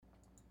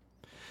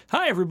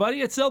Hi,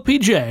 everybody. It's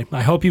LPJ.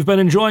 I hope you've been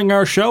enjoying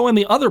our show and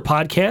the other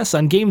podcasts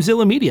on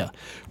Gamezilla Media.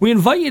 We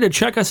invite you to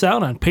check us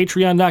out on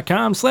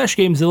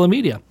patreon.com/Gamezilla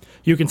Media.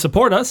 You can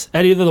support us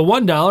at either the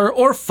 $1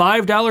 or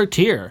 $5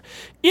 tier.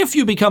 If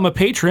you become a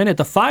patron at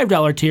the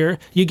 $5 tier,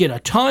 you get a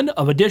ton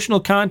of additional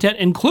content,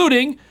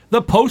 including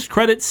the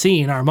post-credit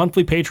scene, our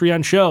monthly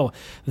Patreon show.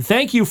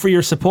 Thank you for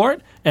your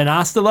support, and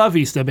hasta la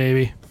vista,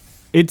 baby.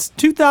 It's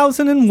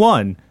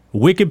 2001.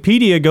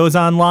 Wikipedia goes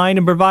online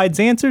and provides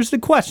answers to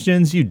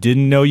questions you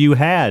didn't know you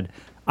had.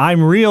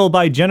 I'm Real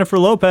by Jennifer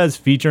Lopez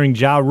featuring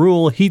Ja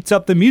Rule heats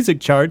up the music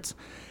charts.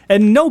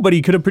 And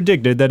nobody could have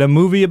predicted that a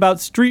movie about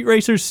street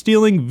racers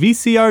stealing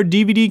VCR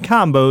DVD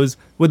combos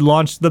would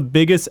launch the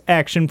biggest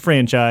action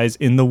franchise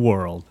in the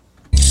world.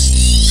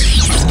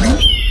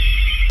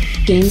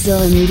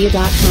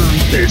 GameZillaMedia.com.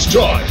 It's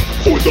time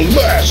for the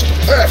Last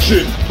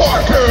Action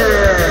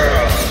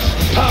Podcast!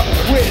 Pop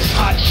quiz,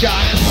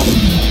 hotshot.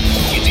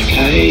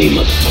 Yippee-ki-yay,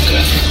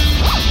 motherfucker.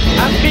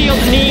 I feel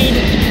the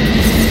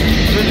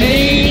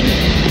need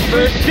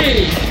for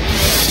speed.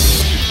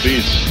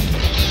 Please,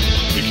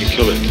 you can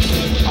kill it.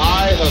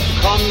 I have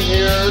come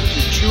here to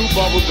chew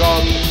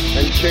bubblegum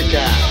and kick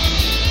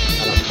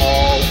ass. And I'm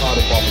all out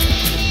of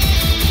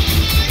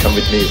bubblegum. Come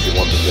with me if you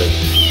want to live.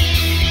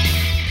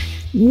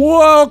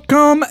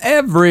 Welcome,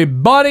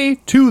 everybody,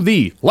 to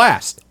the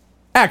Last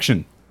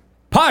Action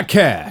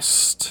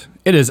Podcast.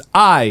 It is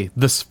I,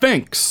 the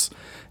Sphinx,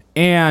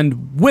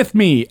 and with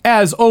me,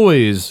 as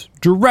always,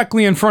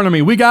 directly in front of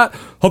me, we got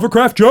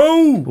Hovercraft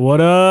Joe.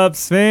 What up,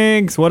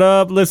 Sphinx? What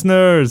up,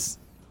 listeners?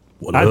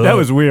 That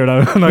was weird.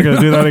 I'm not going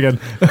to do that again.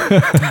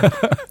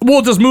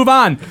 We'll just move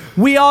on.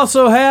 We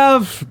also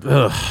have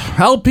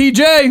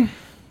LPJ.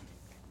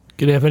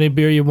 Could have any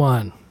beer you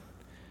want,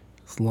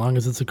 as long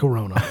as it's a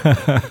Corona.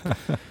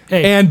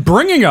 Hey, And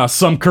bringing us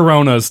some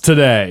Coronas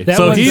today. That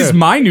So one's he's good.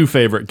 my new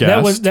favorite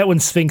guest. that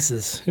one's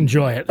Sphinx's.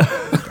 Enjoy it.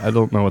 I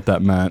don't know what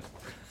that meant.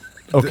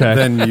 Okay.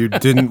 Then you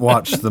didn't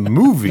watch the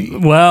movie.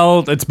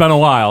 Well, it's been a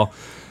while.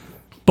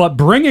 But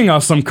bringing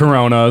us some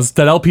Coronas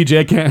that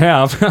LPJ can't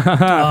have,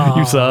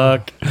 you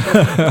suck,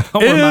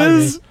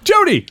 is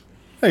Jody.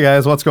 Hey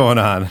guys, what's going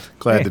on?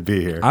 Glad to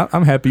be here.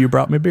 I'm happy you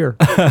brought me beer.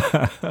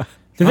 I'm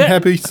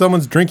happy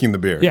someone's drinking the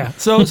beer. Yeah.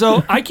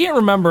 So I can't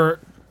remember.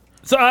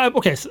 So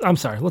okay. So I'm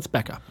sorry. Let's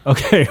back up.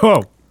 Okay,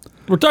 whoa.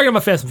 We're talking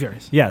about Fast and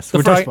Furious. Yes, the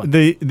we're first talking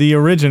one. the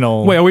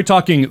original. Wait, are we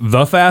talking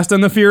The Fast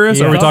and the Furious,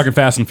 or are we Yeah. talking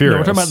Fast and No, Furious?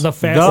 we're talking about the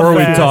Fast. or are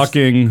we Fast.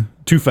 talking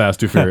Too Fast,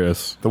 Too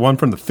Furious? The one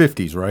from the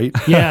 50s, right?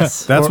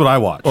 Yes. That's what I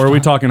watched. Or are we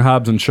talking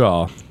Hobbs and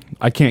Shaw?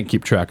 I can't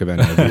keep track of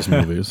any of these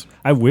movies.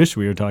 I wish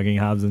we were talking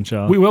Hobbs and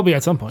Shaw. We will be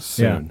at some point.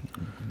 Soon.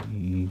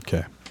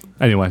 Okay.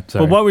 Anyway,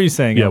 sorry. But what were you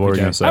saying? Yeah, what were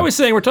you LPJ? going to say? I was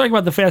saying we're talking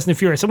about the Fast and the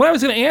Furious. And what I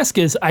was going to ask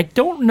is, I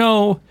don't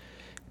know,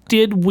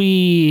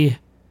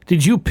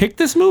 did you pick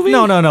this movie?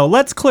 No.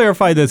 Let's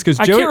clarify this because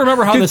I can't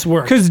remember how this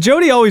works. Because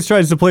Jody always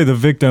tries to play the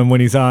victim when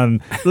he's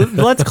on.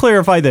 Let's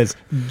clarify this.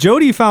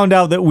 Jody found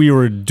out that we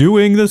were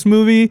doing this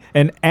movie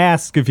and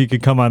asked if he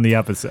could come on the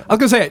episode. I was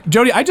going to say,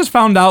 Jody, I just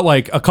found out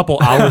like a couple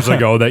hours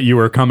ago that you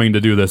were coming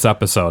to do this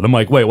episode. I'm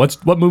like, wait,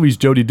 what movie's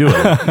Jody doing?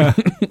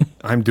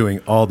 I'm doing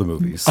all the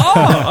movies.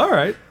 Oh, all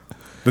right.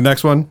 The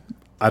next one,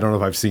 I don't know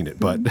if I've seen it,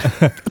 but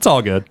It's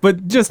all good.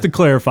 But just to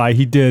clarify,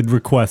 he did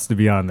request to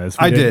be on this.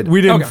 I did.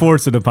 We didn't Okay.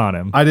 force it upon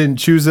him. I didn't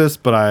choose this,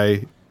 but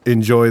I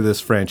enjoy this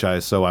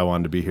franchise, so I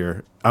wanted to be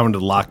here. I wanted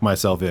to lock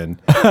myself in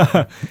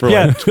for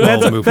Yeah, like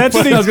 12 movies. that's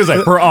what he, I was going to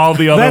say, for all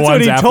the other that's ones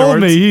what he afterwards. told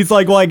me. He's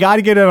like, well, I got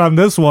to get in on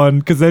this one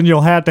because then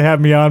you'll have to have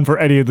me on for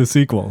any of the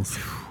sequels.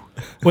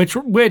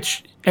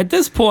 Which at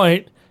this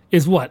point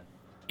is what?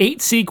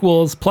 8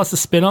 sequels plus a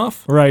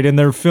spin-off? Right, and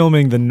they're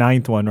filming the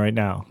 9th one right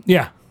now.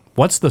 Yeah.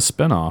 What's the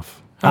spinoff?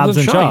 Hobbs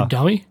and Shaw. You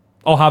dummy.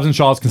 Oh, Hobbs and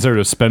Shaw is considered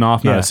a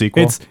spinoff, not a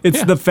sequel. It's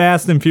Yeah. the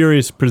Fast and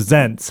Furious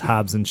presents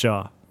Hobbs and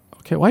Shaw.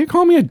 Okay, why are you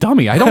calling me a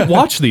dummy? I don't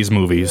watch these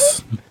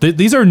movies.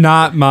 These are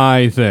not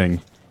my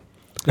thing.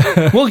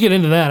 We'll get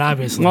into that,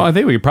 obviously. Well, I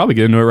think we could probably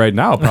get into it right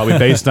now, probably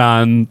based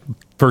on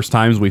first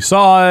times we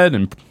saw it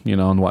and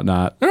and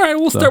whatnot. All right,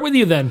 we'll start with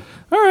you then.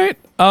 All right.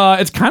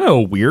 It's kind of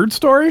a weird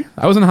story.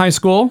 I was in high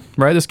school,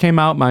 right? This came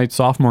out my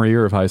sophomore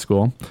year of high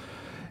school.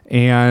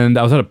 And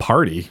I was at a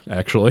party,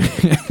 actually.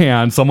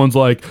 And someone's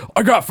like,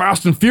 I got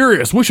Fast and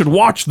Furious. We should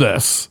watch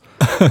this.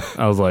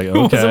 I was like, okay.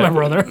 Was it my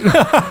brother?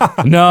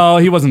 No,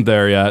 he wasn't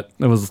there yet.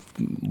 It was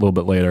a little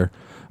bit later.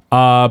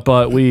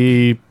 But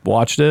we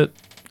watched it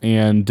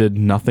and did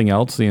nothing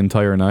else the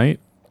entire night.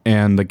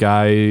 And the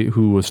guy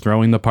who was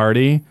throwing the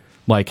party,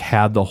 like,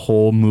 had the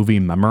whole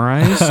movie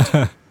memorized.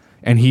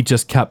 And he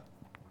just kept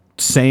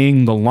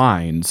saying the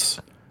lines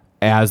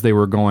as they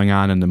were going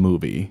on in the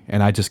movie,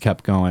 and I just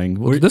kept going,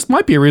 well, this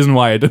might be a reason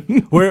why I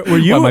didn't. Were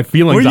you? Why my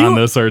feelings on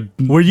this are.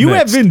 Were you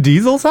mixed. at Vin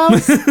Diesel's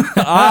house?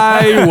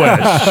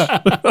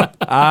 I wish.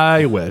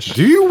 I wish.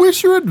 Do you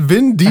wish you're at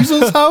Vin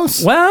Diesel's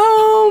house?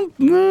 Well,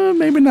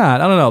 maybe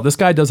not. I don't know. This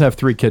guy does have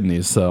 3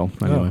 kidneys, so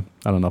anyway,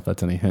 I don't know if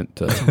that's any hint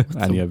to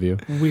any of you.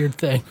 Weird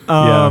thing.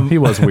 Yeah, he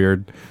was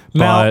weird,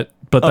 now-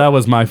 but that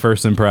was my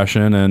first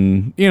impression,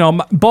 and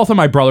both of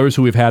my brothers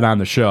who we've had on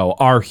the show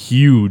are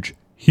huge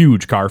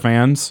huge car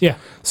fans. Yeah.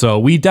 So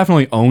we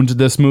definitely owned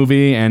this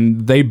movie,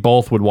 and they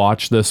both would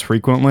watch this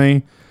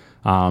frequently.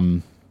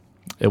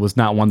 It was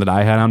not one that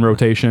I had on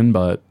rotation,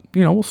 but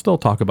we'll still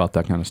talk about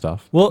that kind of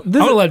stuff. Well, I'm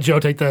gonna let Joe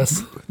take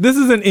this. this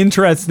is an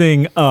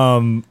interesting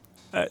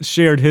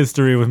shared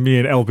history with me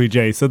and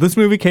LPJ. So this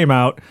movie came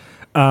out.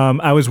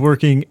 I was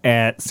working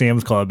at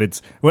Sam's Club.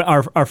 It's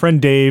our friend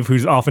Dave,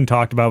 who's often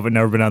talked about but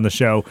never been on the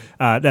show.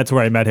 That's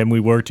where I met him. We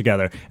worked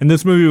together. And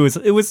this movie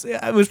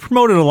was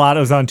promoted a lot.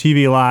 It was on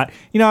TV a lot.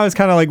 I was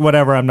kind of like,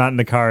 whatever. I'm not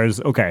into cars.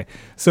 Okay.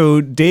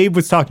 So Dave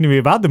was talking to me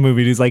about the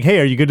movie. And he's like,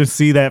 hey, are you going to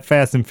see that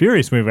Fast and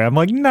Furious movie? I'm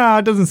like, nah,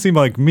 it doesn't seem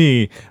like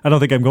me. I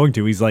don't think I'm going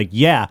to. He's like,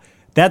 yeah.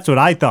 That's what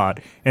I thought.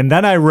 And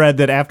then I read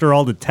that after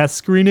all the test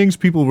screenings,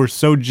 people were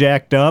so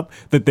jacked up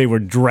that they were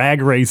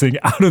drag racing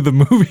out of the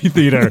movie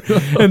theater.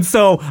 And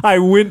so I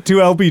went to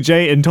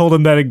LPJ and told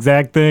him that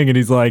exact thing. And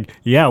he's like,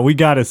 yeah, we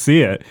got to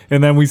see it.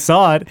 And then we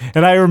saw it.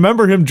 And I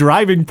remember him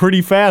driving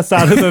pretty fast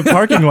out of the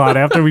parking lot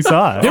after we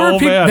saw it. There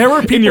were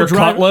people in your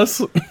driving.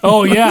 Cutlass.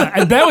 Oh yeah,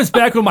 and that was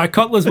back when my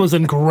Cutlass was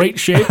in great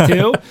shape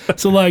too.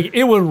 So like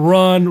it would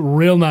run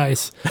real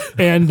nice.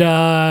 And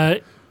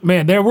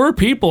man, there were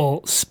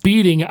people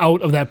speeding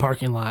out of that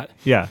parking lot.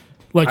 Yeah.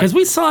 Like, because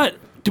we saw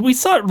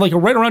it like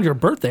right around your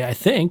birthday, I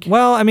think.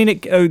 Well, I mean,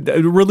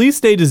 the release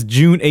date is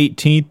June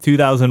 18th,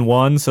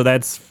 2001. So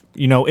that's,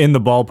 in the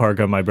ballpark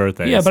of my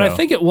birthday. Yeah, but I so.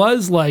 think it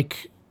was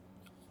like,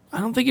 I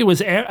don't think it was,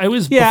 it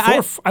was Yeah,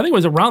 before, I think it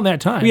was around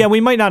that time. Yeah,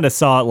 we might not have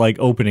saw it like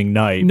opening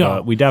night, No.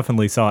 but we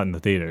definitely saw it in the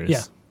theaters.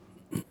 Yeah.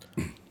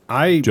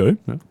 I Joe?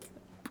 Yeah.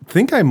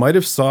 think I might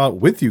have saw it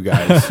with you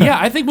guys. Yeah,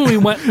 I think when we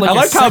went like I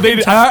like how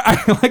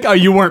I like how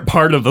you weren't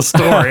part of the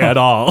story at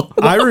all.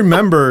 I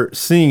remember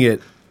seeing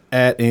it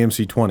at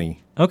AMC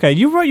 20. Okay,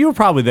 you were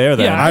probably there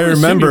then. Yeah. I would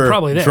assume you're remember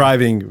probably there.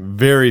 driving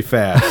very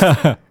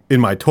fast in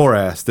my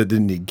Taurus that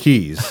didn't need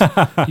keys.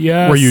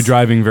 Yes. Were you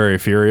driving very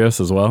furious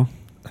as well?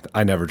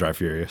 I never drive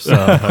furious. All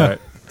right.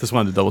 Just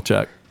wanted to double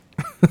check.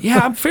 Yeah,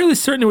 I'm fairly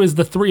certain it was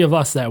the three of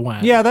us that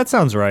went. Yeah, that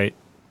sounds right.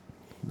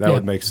 That Yeah.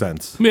 would make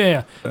sense.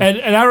 Yeah, and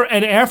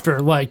after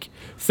like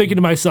thinking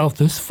to myself,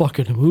 this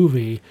fucking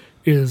movie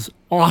is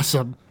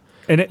awesome.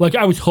 And Like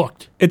I was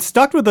hooked. it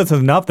stuck with us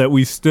enough that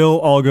we still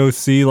all go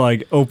see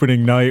like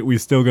opening night. We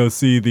still go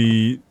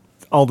see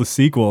all the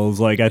sequels.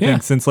 Like I Yeah.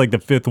 think since like the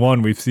fifth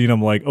one, we've seen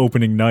them like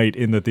opening night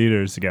in the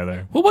theaters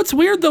together. Well, what's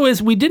weird though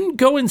is we didn't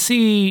go and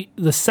see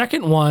the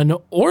second one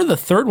or the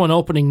third one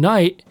opening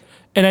night,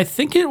 and I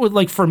think it was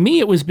like for me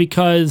it was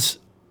because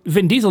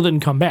Vin Diesel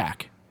didn't come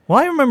back. Well,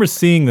 I remember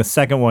seeing the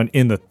second one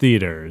in the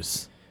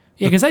theaters.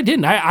 Yeah, because I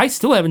didn't. I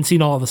still haven't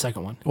seen all of the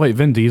second one. Wait,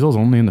 Vin Diesel's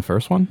only in the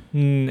first one?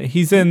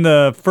 He's in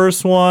the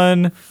first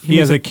one. He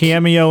has a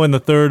cameo in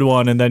the third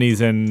one, and then he's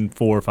in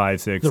 4,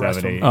 5, 6, The rest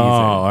 7, of 8. them. Oh, He's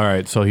in- all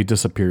right. So he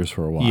disappears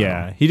for a while.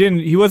 yeah.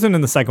 He wasn't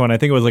in the second one. I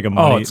think it was like a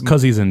money. Oh, it's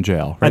because he's in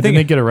jail. Right? I think- Didn't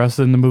they get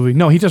arrested in the movie?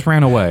 No, he just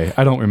ran away.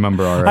 I don't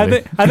remember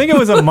already. I think it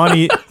was a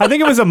money. I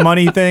think it was a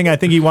money thing. I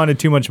think he wanted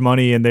too much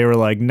money, and they were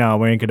like, "No,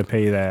 we ain't gonna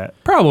pay that."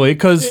 Probably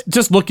because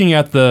just looking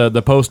at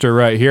the poster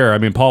right here, I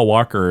mean, Paul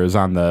Walker is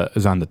on the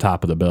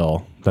top of the bill.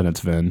 Then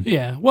it's Vin.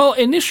 Yeah. Well,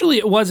 initially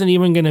it wasn't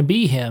even going to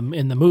be him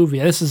in the movie.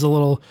 This is a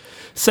little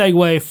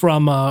segue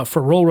from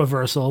for role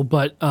reversal,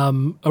 but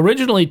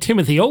originally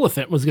Timothy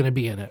Olyphant was going to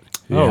be in it.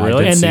 Oh, I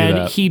really? did And see then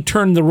that. he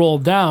turned the role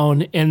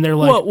down, and they're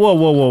like,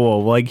 Whoa!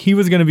 Like he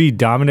was gonna be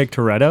Dominic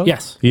Toretto?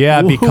 yes.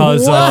 Yeah,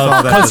 because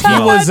What?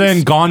 he was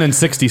in Gone in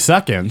 60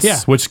 Seconds, Yeah.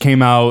 which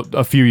came out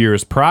a few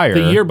years prior.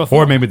 The year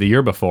before. Or maybe the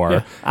year before.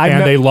 Yeah.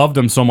 And they loved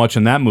him so much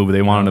in that movie,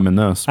 they wanted him in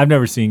this. I've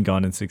never seen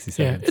Gone in 60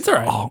 Yeah, Seconds. it's all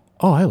right.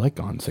 Oh, I like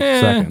Gone in 60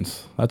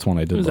 Seconds. That's one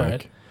I did was like.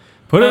 alright.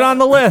 Put it on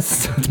the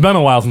list. It's been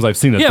a while since I've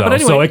seen it, Yeah, though, but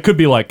anyway- so it could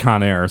be like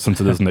Con Air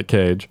since it is Nick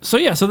Cage. So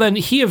then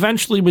he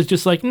eventually was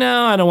just like,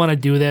 no, I don't want to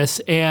do this.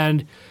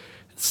 And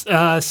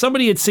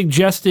somebody had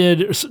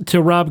suggested to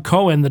Rob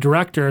Cohen, the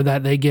director,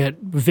 that they get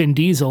Vin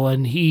Diesel,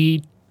 and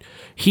he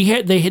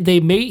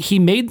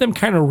made them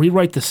kind of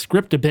rewrite the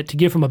script a bit to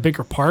give him a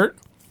bigger part,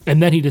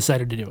 and then he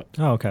decided to do it.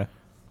 Oh, okay.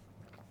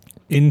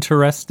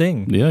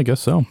 Interesting. Yeah, I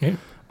guess so. Yeah.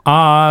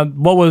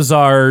 What was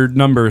our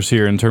numbers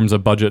here in terms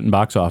of budget and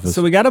box office?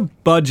 So we got a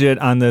budget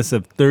on this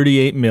of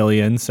 $38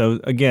 million. So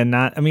again,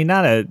 not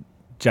a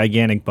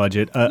gigantic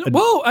budget.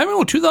 Well, I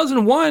mean,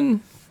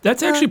 2001,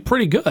 that's actually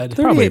pretty good.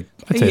 probably, 38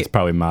 I'd say it's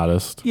probably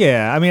modest.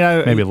 Yeah, I mean,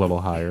 Maybe a little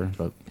higher,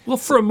 but Well,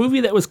 for a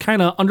movie that was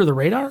kind of under the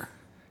radar.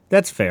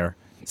 that's fair.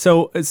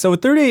 So a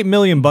 38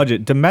 million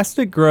budget,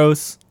 domestic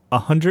gross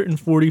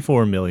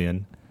 144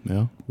 million,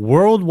 yeah.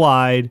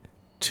 worldwide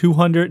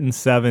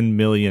 $207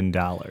 million.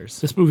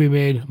 This movie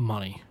made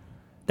money.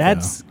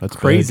 That's that's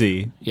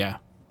crazy. Yeah.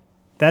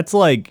 That's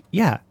like,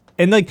 yeah.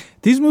 And like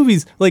these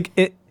movies, like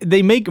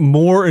they make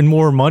more and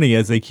more money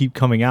as they keep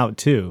coming out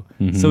too.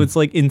 So it's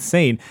like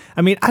insane.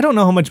 I mean, I don't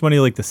know how much money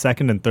like the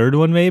second and third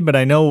one made, but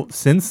I know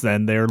since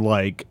then they're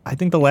like, I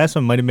think the last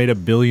one might have made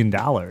 $1 billion.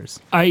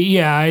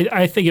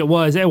 I think it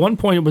was. At one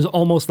point, it was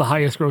almost the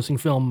highest grossing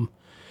film.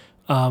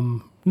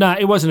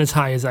 It wasn't as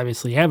high as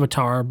obviously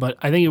Avatar, but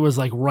I think it was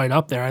like right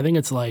up there. I think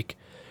it's like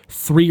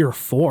 3 or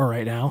 4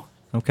 right now.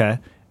 Okay.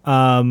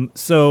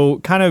 So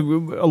kind of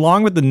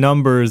along with the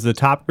numbers, the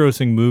top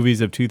grossing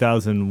movies of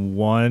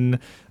 2001,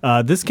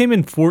 this came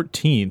in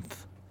 14th.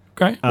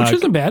 Okay, which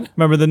isn't bad.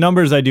 Remember, the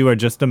numbers I do are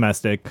just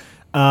domestic.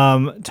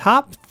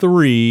 Top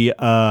 3,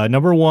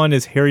 number 1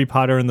 is Harry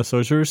Potter and the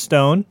Sorcerer's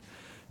Stone.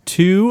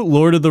 2,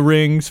 Lord of the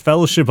Rings,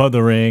 Fellowship of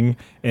the Ring.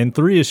 And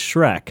 3 is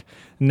Shrek.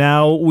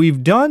 Now,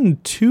 we've done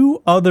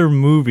 2 other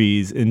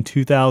movies in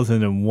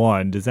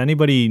 2001. Does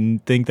anybody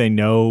think they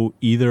know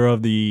either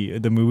of the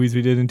movies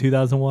we did in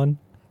 2001?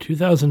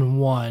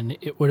 2001,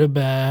 it would have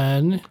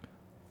been...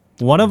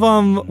 One of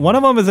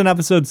them is an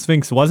episode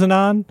Sphinx wasn't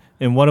on,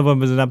 and one of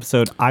them is an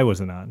episode I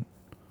wasn't on.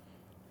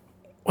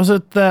 Was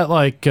it that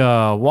like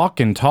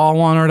Walking Tall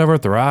one or whatever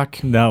with The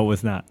Rock? No, it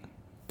was not.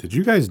 Did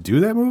you guys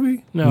do that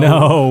movie?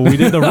 No, we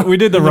did the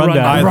rundown.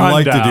 I'd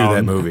like to do Rundown.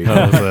 that movie.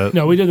 That was it.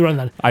 No, we did the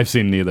rundown. I've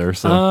seen neither.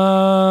 So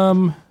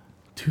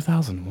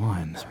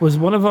 2001 Was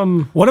one of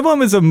them... One of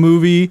them is a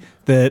movie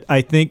that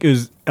I think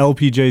is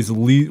LPJ's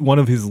one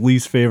of his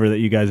least favorite that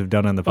you guys have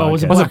done on the podcast. Oh,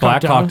 was it Was it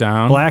Black Black Hawk Hawk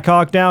Down? Black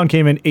Hawk Down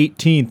came in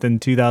 18th in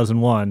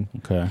 2001.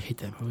 Okay. I hate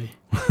that movie.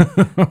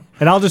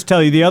 And I'll just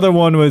tell you, the other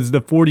one was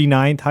the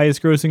 49th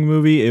highest grossing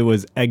movie. It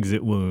was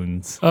Exit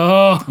Wounds, the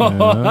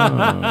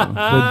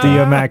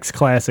DMX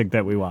classic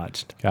that we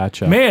watched.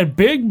 Gotcha. Man,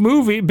 big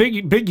movie,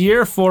 big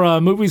year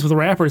for movies with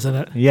rappers in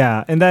it.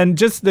 Yeah, and then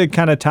just to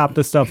kind of top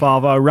the stuff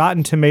off,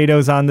 Rotten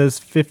Tomatoes on this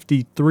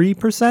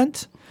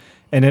 53%,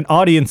 and an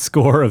audience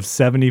score of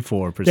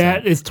 74%.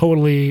 That is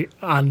totally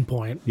on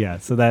point. Yeah,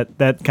 so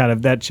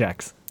that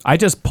checks. I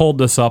just pulled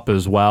this up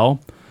as well.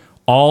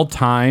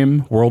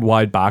 All-time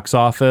worldwide box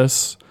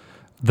office,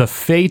 The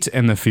Fate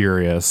and the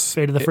Furious.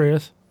 Fate of the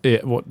Furious.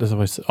 What does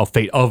I say? Oh,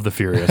 Fate of the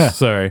Furious.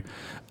 Sorry,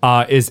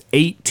 is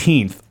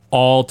 18th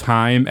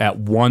all-time at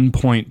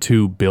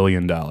 $1.2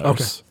 billion.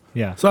 Okay.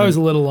 Yeah. So I was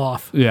a little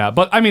off. Yeah,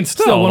 but I mean,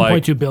 still, Still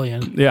like, 1.2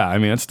 billion. yeah, I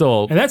mean, it's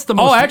still. And that's the Oh,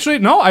 most- actually,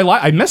 no,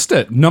 I missed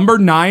it. Number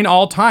 9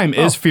 all-time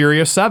is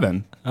Furious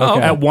 7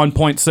 at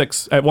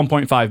 1.6 at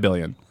 1.5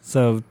 billion.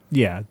 So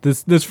yeah,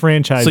 this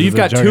franchise. So is you've a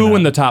got 2 juggernaut.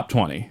 in the top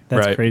 20.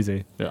 That's right?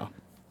 crazy. Yeah,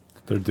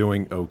 They're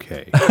doing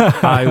okay.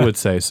 I would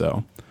say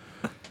so.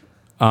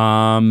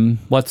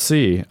 Let's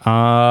see.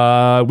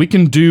 We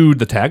can do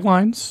the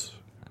taglines.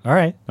 All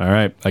right. All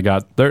right,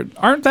 there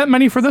aren't that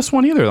many for this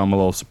one either. I'm a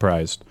little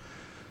surprised.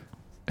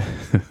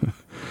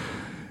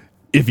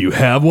 If you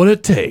have what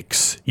it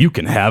takes, you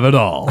can have it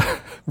all.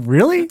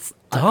 Really?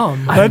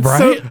 Dumb.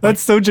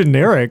 That's so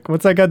generic.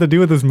 What's that got to do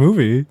with this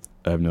movie?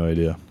 I have no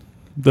idea.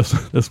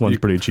 This one's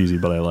pretty cheesy,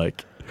 but I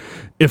like.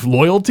 If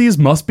loyalties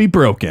must be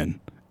broken,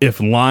 if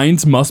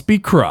lines must be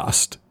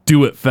crossed,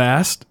 do it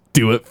fast,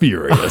 do it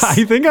furious.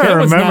 I think I That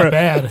was remember. not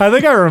bad. I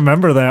think I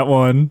remember that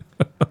one.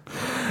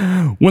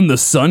 When the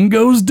sun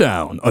goes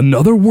down,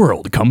 another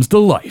world comes to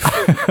life.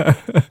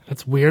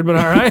 That's weird, but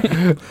all right.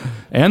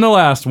 And the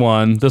last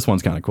one, this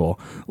one's kind of cool.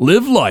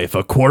 Live life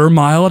a quarter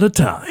mile at a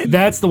time.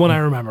 That's the one I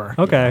remember.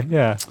 Okay.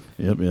 Yeah.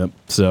 Yep.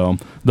 So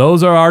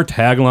those are our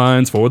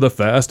taglines for the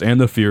Fast and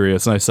the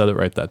Furious. And I said it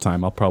right that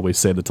time. I'll probably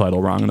say the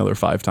title wrong another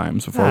 5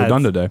 times before we're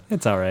done today.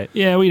 It's all right.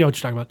 Yeah, we know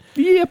what you're talking about.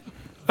 Yep.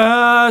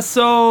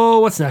 So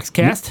what's next?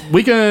 Cast?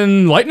 We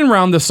can lightning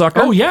round this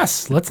sucker. Oh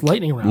yes, let's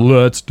lightning round.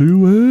 Let's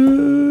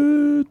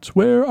do it.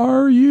 Where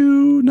are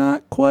you?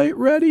 Not quite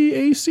ready.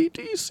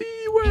 ACDC,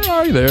 where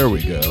are you? There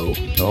we go.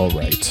 All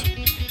right.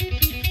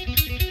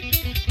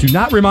 Do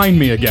not remind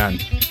me again.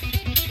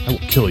 I will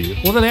kill you.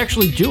 Well, then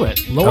actually do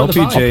it. Lower the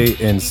volume.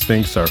 LPJ and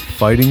Sphinx are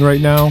fighting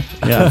right now.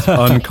 Yeah, it's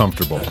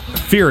uncomfortable.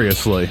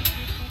 Furiously.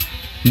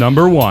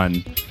 Number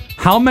 1.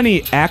 How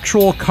many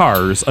actual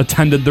cars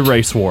attended the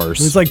race wars?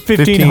 It was like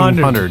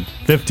 1,500.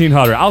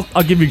 1,500.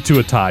 I'll give you to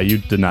a tie. You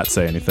did not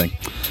say anything.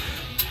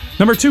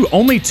 Number 2.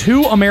 Only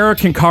 2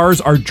 American cars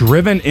are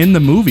driven in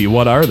the movie.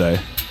 What are they?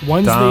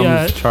 One's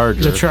Dom's the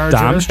Charger. The Charger.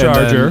 Dom's And then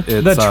Charger.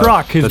 it's, The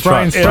truck, his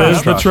Brian's It truck.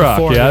 is the truck.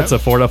 Ford, Yeah, yeah. it's a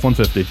Ford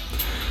F-150.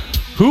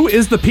 Who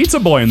is the pizza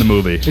boy in the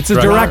movie? It's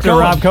the director,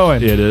 Rob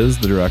Cohen. It is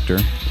the director.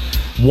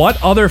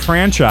 What other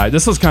franchise?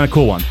 This is kind of a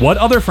cool one. What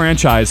other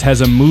franchise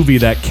has a movie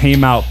that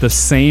came out the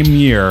same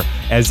year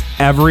as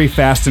every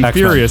Fast and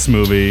X-Men. Furious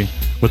movie,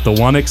 with the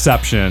one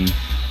exception?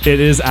 It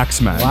is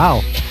X-Men.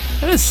 Wow.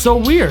 That is so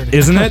weird.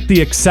 Isn't it? The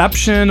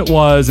exception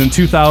was in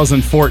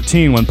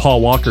 2014 when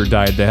Paul Walker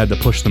died. They had to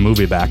push the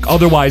movie back.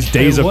 Otherwise,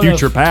 Days of would've-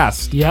 Future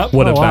Past Yep.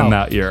 would have Oh, been wow.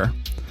 that year.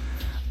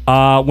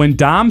 When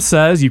Dom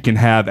says you can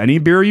have any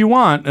beer you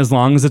want as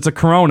long as it's a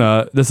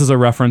Corona, this is a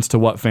reference to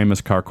what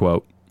famous car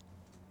quote?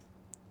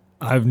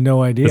 I have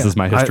no idea. This is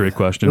my history it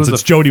question. was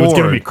Since a Jody was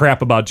giving Ford. me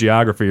crap about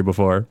geography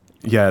before.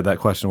 Yeah, that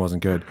question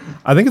wasn't good.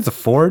 I think it's a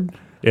Ford.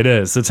 It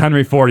is. It's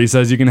Henry Ford. He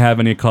says you can have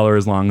any color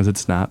as long as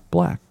it's not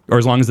black, or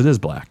as long as it is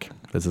black.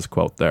 There's his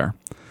quote there.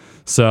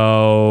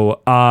 So,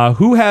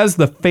 who has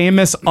the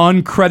famous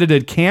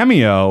uncredited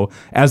cameo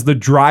as the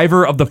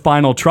driver of the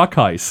final truck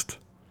heist?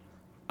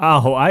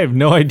 Oh, I have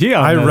no idea.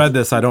 I read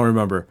this. I don't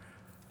remember.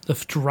 The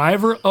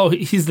driver. Oh,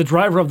 he's the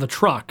driver of the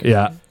truck.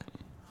 Yeah.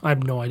 I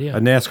have no idea. A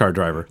NASCAR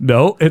driver.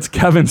 No, it's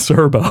Kevin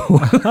Sorbo.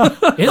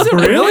 Is it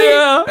really?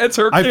 Yeah, it's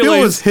I Hercules. feel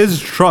it was his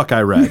truck.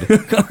 I read.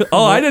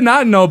 Oh, I did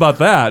not know about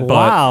that. But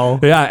Wow.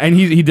 Yeah, and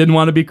he didn't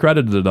want to be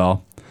credited at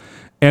all.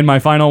 And my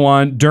final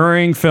one,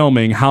 during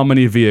filming, how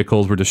many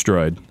vehicles were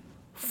destroyed?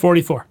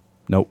 44.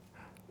 Nope.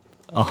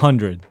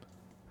 100.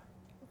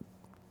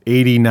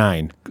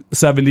 89.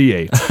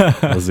 78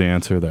 was the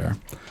answer there.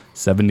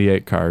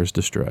 78 cars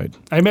destroyed.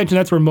 I imagine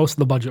that's where most of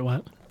the budget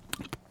went.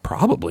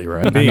 Probably,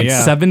 right? I mean,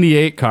 yeah.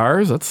 78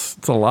 cars, that's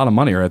a lot of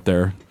money right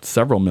there.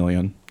 Several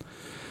million.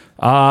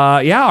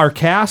 Yeah, our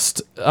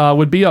cast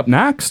would be up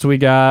next. We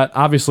got,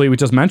 obviously, we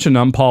just mentioned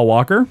him, Paul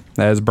Walker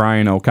as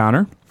Brian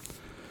O'Connor.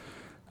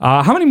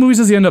 How many movies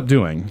does he end up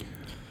doing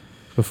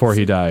before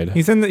he died?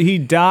 He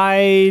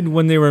died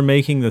when they were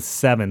making the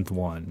 7th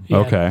one. Yeah.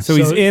 Okay. So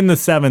he's in the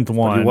 7th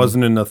one. He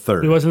wasn't in the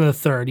third. He wasn't in the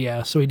third,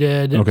 yeah. So he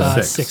did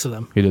Okay. 6 of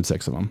them. He did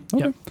 6 of them.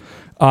 Okay. Yep.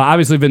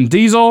 Obviously, Vin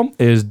Diesel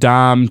is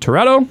Dom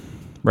Toretto,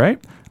 right?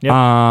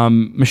 Yep.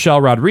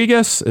 Michelle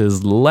Rodriguez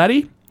is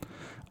Letty,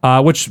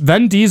 which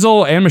Vin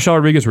Diesel and Michelle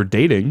Rodriguez were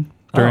dating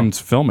during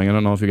filming. I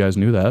don't know if you guys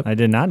knew that. I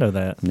did not know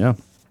that. Yeah.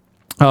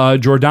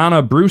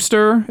 Jordana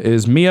Brewster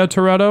is Mia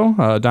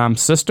Toretto,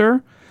 Dom's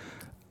sister.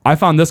 I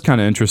found this kind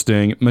of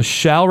interesting.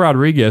 Michelle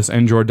Rodriguez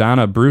and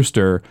Jordana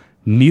Brewster,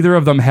 neither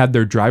of them had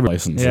their driver's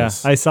licenses. Yeah,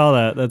 I saw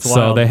that. That's wild.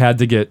 So they had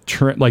to get,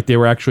 they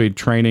were actually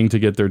training to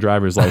get their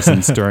driver's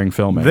license during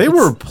filming. They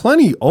were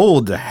plenty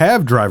old to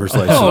have driver's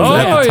licenses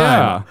at the time.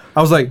 yeah.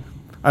 I was like,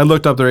 I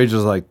looked up their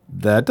ages like,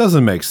 that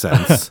doesn't make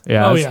sense.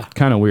 Yeah, Oh, it's yeah.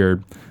 kind of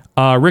weird.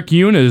 Rick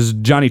Yoon is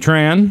Johnny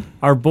Tran,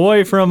 Our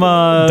boy from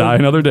Die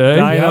Another Day.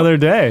 Die Another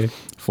Day.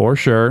 For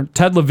sure.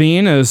 Ted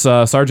Levine is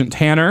Sergeant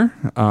Tanner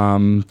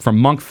from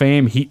Monk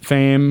fame, Heat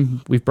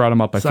fame. We've brought him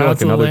up, I feel like,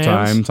 Silence of the another Lambs.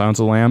 time. Silence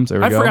of the Lambs. There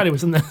we I go. forgot he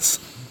was in this.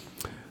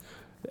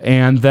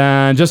 And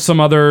then just some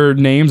other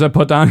names I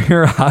put down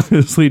here.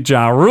 Obviously,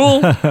 Ja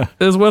Rule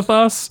is with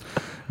us.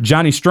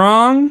 Johnny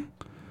Strong.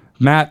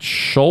 Matt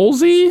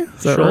Scholze.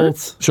 Is that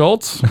Schultz. right?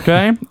 Schultz,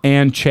 okay.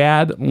 And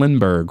Chad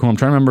Lindbergh, who I'm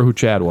trying to remember who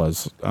Chad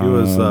was. He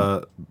was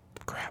the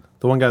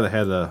one guy that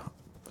had a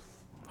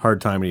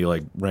hard time and he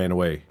like ran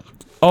away.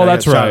 Oh, Guy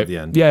that's got shot right. at the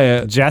end.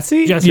 Yeah.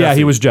 Jesse? Jesse. Yeah,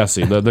 he was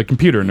Jesse, the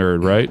computer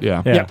nerd, right?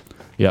 Yeah. Yeah.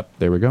 Yep,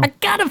 there we go.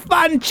 Gotta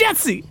find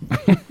Jesse.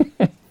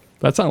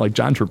 That sounded like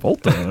John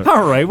Travolta.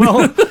 All right, well.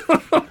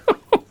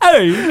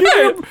 hey,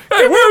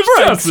 where's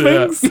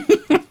Jesse?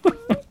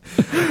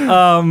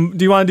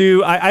 Do you want to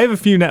do? I have a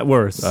few net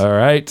worths. All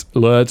right,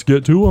 let's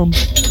get to them.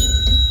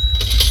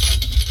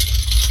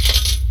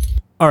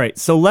 All right,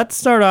 so let's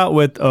start out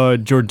with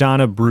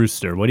Jordana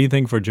Brewster. What do you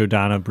think for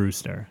Jordana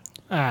Brewster?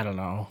 I don't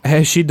know.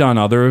 Has she done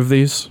other of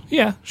these?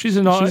 Yeah, she's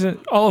in all, She's in-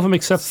 all of them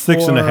except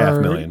 $6.5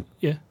 for... million.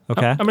 Yeah.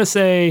 Okay. I'm going to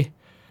say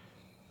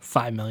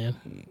 $5 million.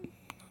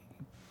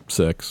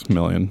 6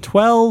 million.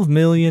 $12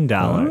 million.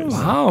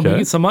 Wow, Okay.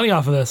 making some money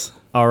off of this.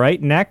 All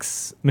right,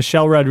 next,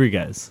 Michelle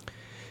Rodriguez.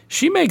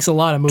 She makes a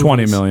lot of movies.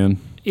 20 million.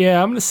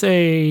 Yeah, I'm going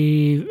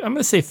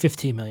to say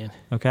 15 million.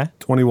 Okay.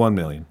 21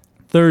 million.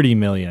 30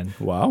 million.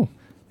 Wow.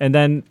 And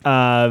then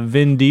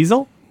Vin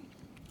Diesel.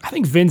 I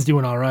think Vin's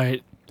doing all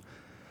right.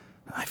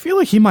 I feel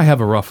like he might have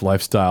a rough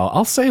lifestyle.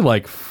 I'll say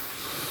like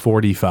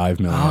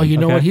 45 million. Oh, you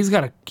know Okay. what? He's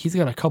got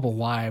a couple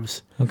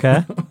wives.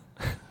 Okay.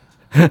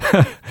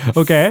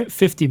 Okay.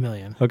 50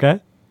 million. Okay.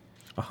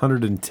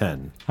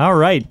 110. All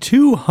right,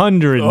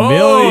 200 Oh,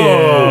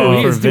 million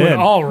he for is doing Vin.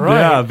 all right.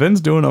 Yeah,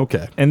 Vin's doing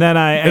okay. And then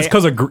It's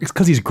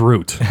because he's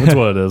Groot. That's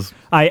what it is.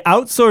 I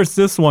outsourced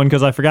this one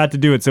because I forgot to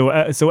do it. So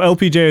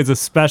LPJ is a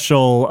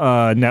special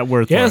net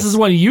worth. Yeah, list. this is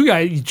one of you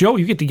guys. Joe,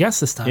 you get to guess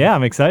this time. Yeah,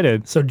 I'm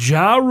excited. So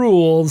Ja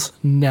Rule's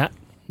net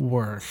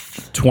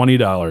worth.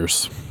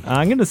 $20.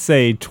 I'm gonna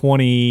say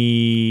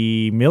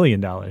 $20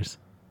 million.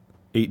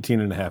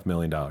 $18.5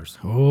 million.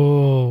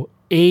 Oh,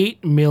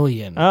 $8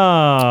 million.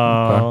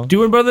 Oh,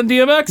 Doing better than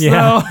DMX,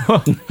 yeah.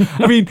 though.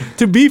 I mean,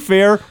 to be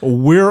fair,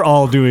 we're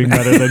all doing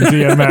better than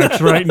DMX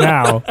right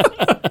now.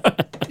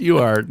 You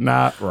are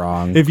not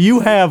wrong. If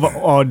you have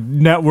a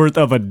net worth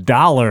of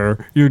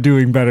 $1, you're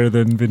doing better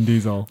than Vin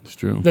Diesel. It's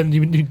true. Than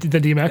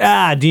DMX.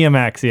 Ah,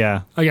 DMX,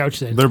 yeah. I got what you're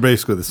saying. They're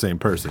basically the same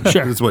person.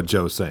 Sure. That's what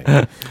Joe's saying.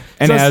 And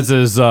So- as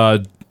is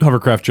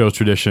Hovercraft Joe's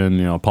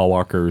tradition, Paul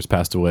Walker has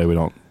passed away. We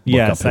don't. Look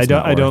Yes, up his I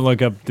net don't worth.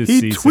 look up He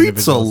deceased tweets a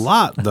individuals.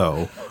 lot,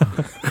 though.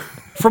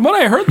 From what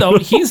I heard, though,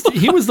 he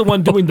was the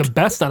one doing the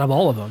best out of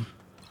all of them.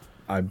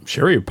 I'm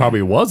sure he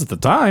probably was at the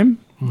time.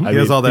 He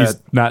has all he's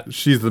that. Not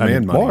She's the man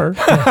anymore.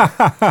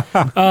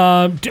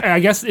 I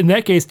guess in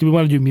that case, do we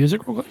want to do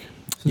music real quick?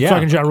 Since we're Yeah.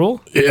 talking Ja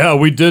Rule? Yeah,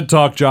 we did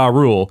talk Ja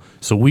Rule,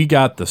 so we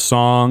got the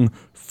song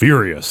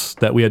 "Furious"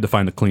 that we had to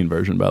find a clean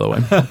version, by the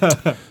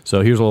way.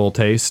 So here's a little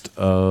taste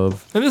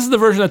of. And this is the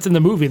version that's in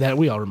the movie that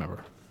we all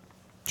remember.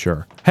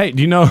 Sure. Hey,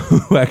 do you know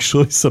who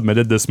actually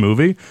submitted this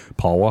movie?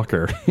 Paul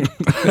Walker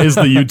is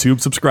the YouTube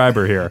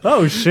subscriber here.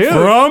 Oh, shoot.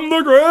 From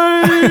the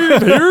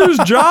grave,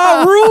 here's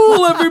Ja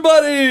Rule,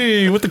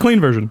 everybody, with the clean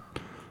version.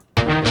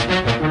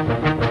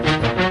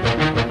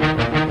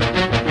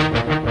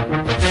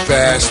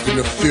 Fast and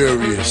the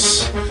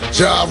Furious.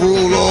 Ja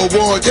Rule all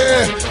one,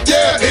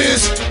 yeah,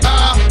 it's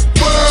our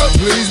world.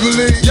 Please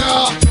believe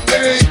y'all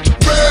ain't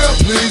real.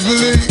 Please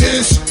believe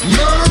it's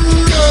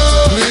murder.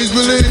 Please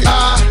believe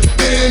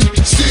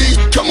INC.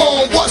 Come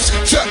on, what's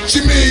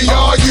touching me?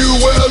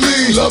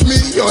 R-U-L-E. Love me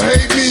or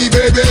hate me,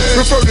 baby.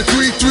 Refer to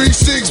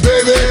 336,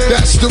 baby.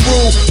 That's the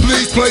rule.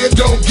 Please play it,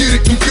 don't get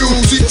it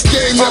confused. See this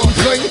game that we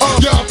playing,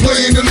 y'all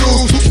playing to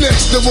lose. Who's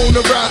next to wanna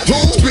ride? Who?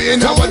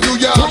 Spitting how I do,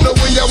 y'all know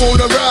when y'all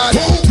wanna ride.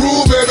 Who?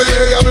 Rule, baby.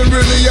 I've been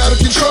really out of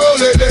control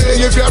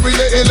lately. If y'all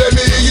relating, let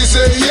me hear you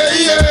say,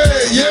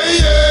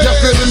 yeah. Y'all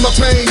feeling my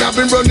pain. I've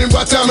been running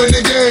by time in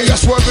the game. Y'all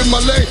swerving my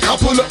lane. I'll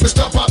pull up and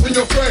stop popping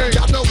your frame.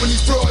 Y'all know when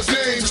these frauds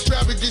names.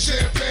 Extravagant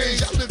champagne.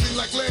 Y'all living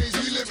like lanes.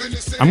 We live in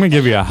the same. I'm gonna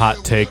give you a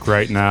hot take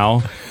right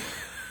now.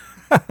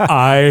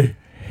 I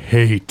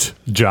hate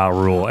Ja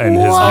Rule and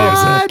his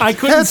music. I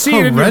couldn't see it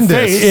in your horrendous.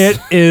 face. It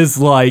is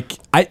like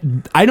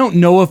I don't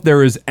know if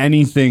there is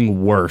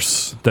anything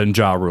worse than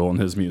Ja Rule and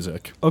his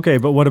music. Okay,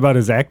 but what about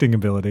his acting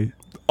ability?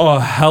 A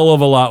hell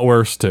of a lot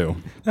worse too.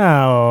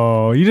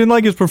 Oh, you didn't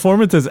like his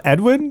performance as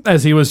Edwin?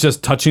 As he was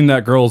just touching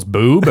that girl's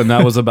boob, and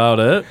that was about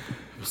it.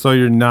 So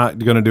you're not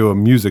going to do a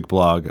music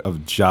blog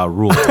of Ja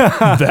Rule.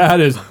 That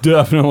is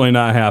definitely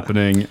not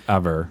happening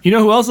ever. You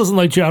know who else doesn't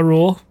like Ja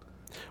Rule?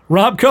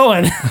 Rob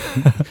Cohen.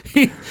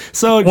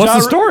 So What's Ja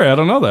the story? I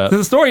don't know that.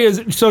 The story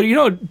is, so you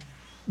know,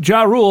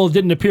 Ja Rule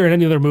didn't appear in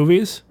any of their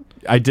movies.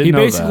 I did He know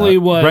basically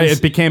that. was- right.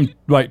 It became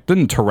like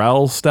didn't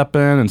Terrell step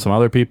in and some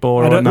other people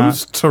or don't- whatnot?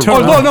 Who's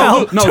Terrell?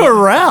 Oh, no,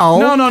 Terrell?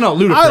 No,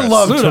 Ludacris. I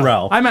love Luda.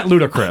 Terrell. I meant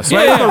Ludacris.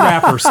 Right? The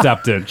rapper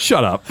stepped in.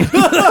 Shut up.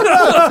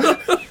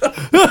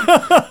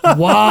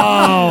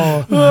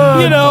 Wow.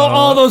 You know,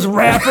 all those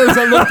rappers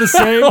that look the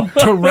same.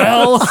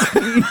 Terrell.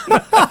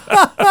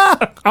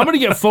 I'm going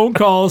to get phone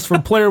calls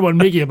from Player One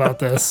Mickey about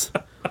this.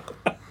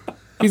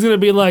 He's going to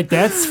be like,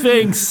 that's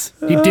Sphinx.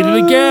 He did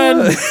it again.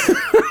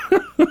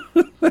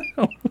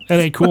 That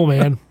ain't cool,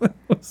 man.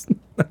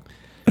 That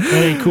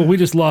ain't cool. We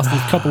just lost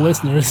a couple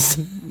listeners.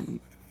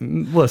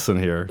 Listen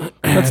here.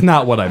 That's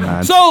not what I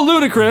meant. So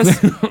ludicrous.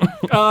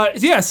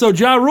 So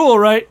Ja Rule,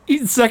 right?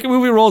 The second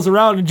movie rolls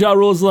around and Ja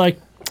Rule's like,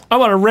 I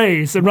want a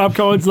raise. And Rob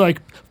Cohen's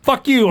like,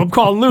 fuck you, I'm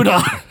calling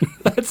Luda.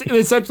 That's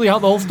essentially how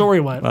the whole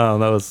story went. Oh,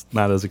 that was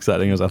not as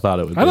exciting as I thought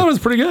it would be. I thought it was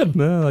pretty good.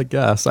 Yeah, I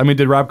guess. I mean,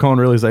 did Rob Cohen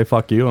really say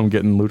 "fuck you"? I'm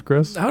getting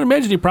Ludacris. I would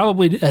imagine he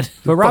probably did.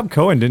 But Rob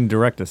Cohen didn't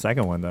direct the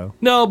second one, though.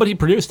 No, but he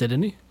produced it,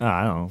 didn't he?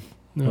 I don't know.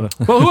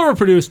 Well, whoever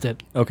produced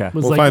it. Okay.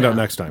 was We'll like, find nah. out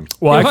next time.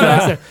 Well,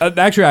 Yeah,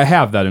 actually, I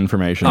have that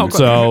information. Oh,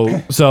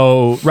 cool.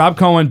 So Rob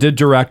Cohen did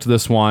direct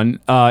this one.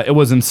 It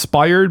was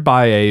inspired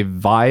by a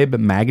Vibe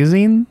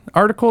magazine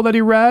article that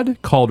he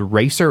read called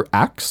Racer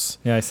X.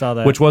 Yeah, I saw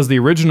that. Which was the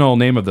original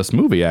name of this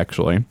movie,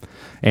 actually.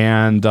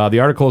 And the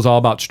article is all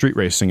about street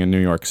racing in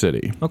New York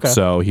City. Okay.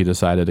 So he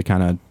decided to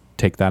kind of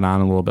take that on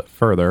a little bit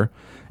further.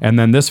 And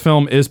then this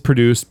film is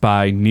produced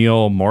by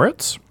Neil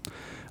Moritz,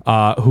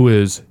 who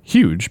is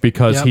huge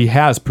because Yep. he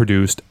has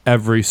produced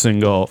every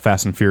single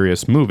Fast and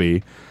Furious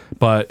movie,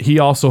 but he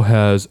also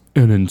has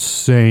an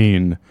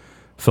insane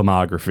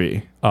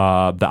filmography.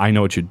 The I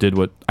Know What You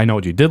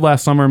Did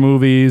Last Summer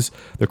movies,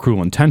 the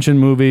Cruel Intention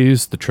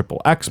movies, the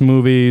Triple X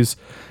movies,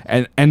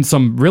 and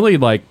some really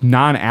like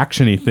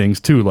non-actiony things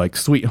too, like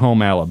Sweet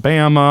Home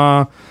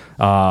Alabama,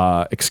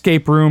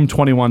 Escape Room,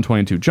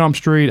 21-22 Jump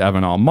Street,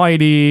 Evan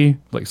Almighty,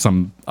 like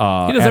some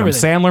Adam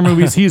everything. Sandler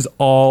movies. He's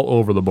all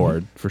over the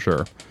board for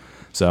sure.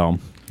 So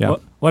yeah.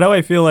 Why do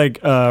I feel like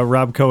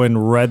Rob Cohen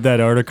read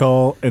that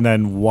article and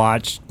then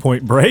watched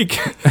Point Break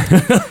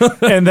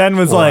and then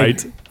was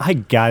Right. like, I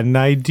got an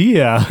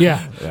idea.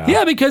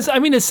 Yeah, because, I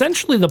mean,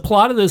 essentially the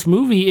plot of this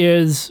movie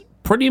is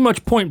pretty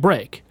much Point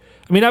Break.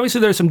 I mean,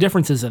 obviously there's some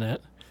differences in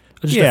it.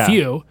 Just a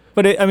few.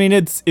 But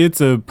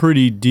it's a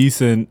pretty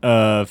decent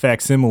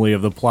facsimile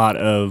of the plot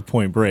of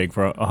Point Break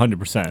for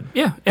 100%.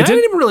 Yeah. And I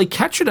didn't even really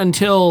catch it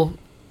until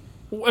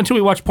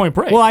we watched Point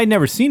Break. Well, I'd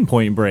never seen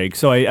Point Break,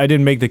 so I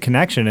didn't make the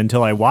connection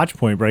until I watched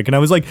Point Break, and I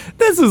was like,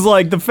 this is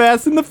like the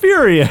Fast and the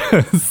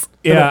Furious.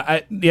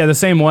 The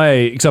same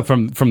way, except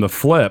from the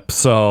flip.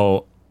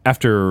 So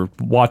after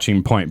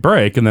watching Point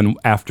Break and then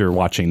after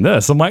watching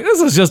this, I'm like, this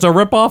is just a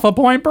ripoff of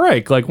Point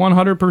Break, like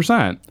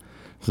 100%.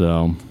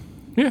 So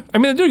yeah. I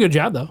mean, they did a good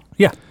job, though.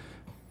 Yeah.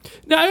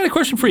 Now, I got a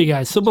question for you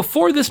guys. So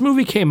before this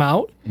movie came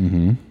out,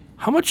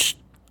 how much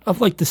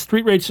of like the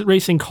street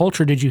racing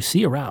culture did you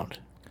see around?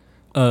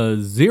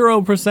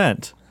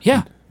 0%.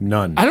 Yeah.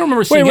 None. I don't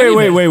remember seeing any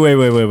of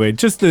it. Wait.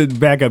 Just to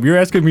back up, you're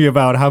asking me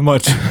about how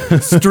much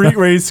street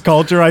race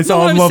culture I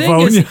saw in What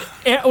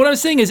I'm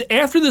saying is,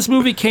 after this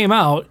movie came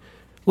out,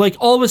 like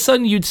all of a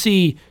sudden you'd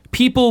see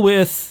people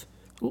with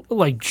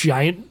like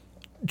giant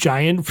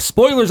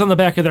spoilers on the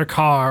back of their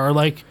car, or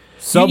like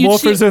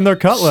subwoofers in their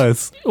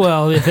Cutlass.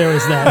 Well, if there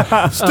was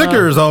that.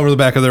 Stickers all over the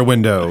back of their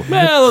window.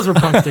 Well, those were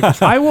punk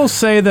stickers. I will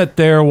say that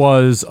there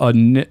was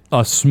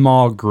a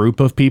small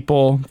group of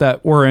people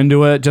that were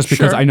into it, just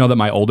because Sure. I know that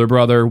my older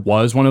brother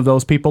was one of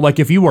those people. Like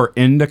if you were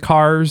into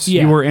cars,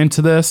 Yeah. you were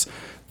into this.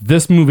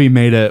 This movie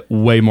made it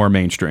way more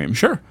mainstream.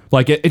 Sure.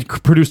 Like it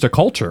produced a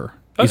culture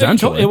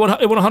Essentially. It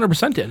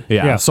 100% did.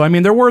 Yeah. So I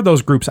mean, there were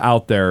those groups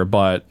out there,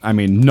 but I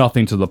mean,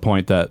 nothing to the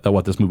point that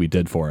what this movie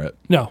did for it.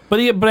 No, but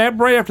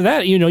right after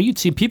that, you'd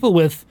see people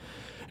with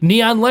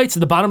neon lights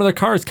at the bottom of their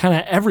cars kind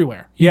of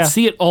everywhere. You'd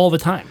see it all the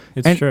time.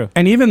 It's true.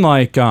 And even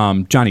like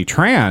Johnny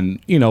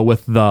Tran,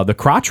 with the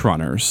crotch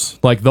runners,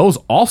 like those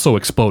also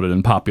exploded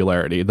in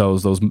popularity.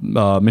 Those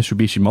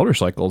Mitsubishi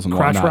motorcycles and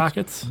Crotch whatnot.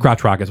 rockets?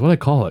 Crotch rockets. What do they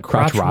call it?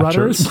 Crotch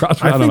rudders?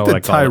 Crotch, I think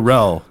that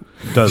Tyrell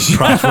does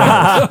crotch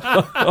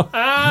runners.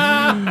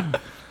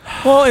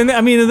 Well, and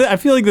I mean, I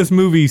feel like this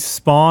movie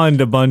spawned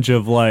a bunch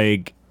of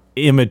like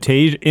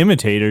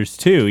imitators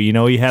too.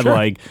 He had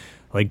like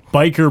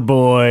Biker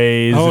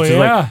Boys, Oh, which is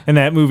yeah. like, and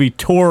that movie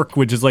Torque,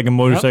 which is like a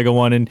motorcycle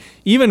one, and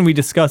even we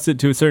discussed it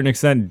to a certain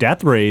extent.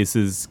 Death Race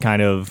is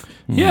kind of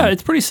Yeah,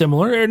 it's pretty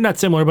similar. Or not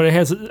similar, but it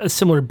has a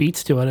similar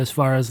beats to it as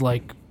far as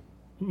like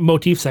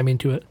motifs,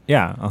 to it.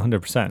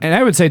 100%. And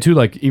I would say too,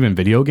 like even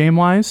video game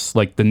wise,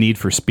 like the Need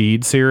for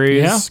Speed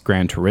series, Yeah.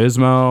 Gran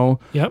Turismo.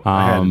 Yep.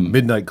 I had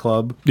Midnight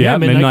Club. Yeah,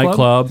 Midnight Midnight Club.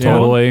 Club,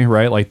 totally,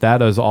 right? Like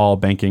that is all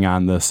banking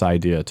on this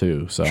idea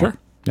too. So Sure.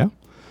 yeah.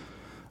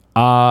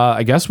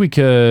 I guess we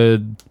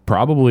could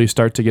probably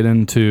start to get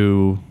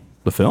into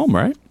the film,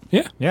 right?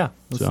 Yeah. Yeah,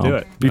 let's So- do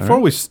it. Before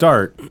we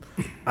start,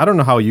 I don't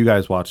know how you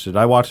guys watched it.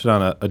 I watched it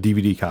on a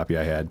DVD copy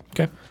I had.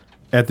 Okay.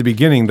 At the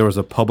beginning, there was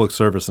a public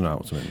service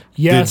announcement.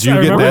 Yes, Did you I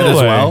get remember that as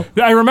that. well?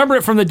 I remember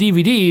it from the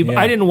DVD, but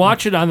I didn't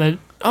watch it on the.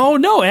 Oh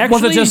no,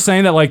 actually, Was it just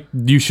saying that like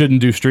you shouldn't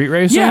do street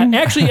racing? Yeah,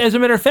 actually, as a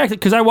matter of fact,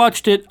 because I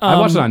watched it. I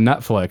watched it on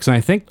Netflix, and I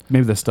think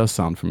maybe this does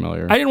sound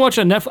familiar. I didn't watch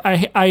it on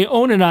Netflix. I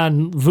own it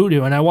on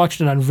Vudu, and I watched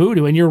it on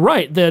Vudu. And you're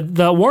right.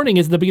 The warning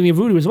is at the beginning of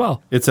Vudu as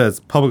well. It says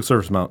public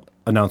service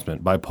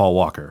announcement by Paul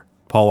Walker.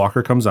 Paul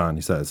Walker comes on.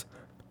 He says,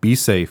 "Be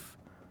safe,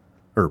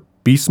 or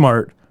be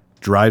smart,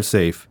 drive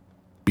safe,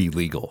 be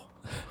legal."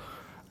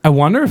 I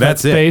wonder if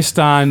That's that's it. based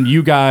on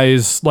you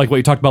guys, like what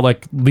you talked about,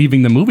 like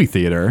leaving the movie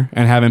theater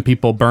and having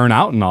people burn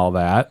out and all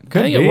that. I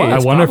think it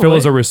was, I wonder if it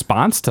was probably. a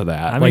response to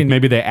that. I Like mean-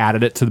 maybe they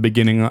added it to the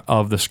beginning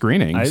of the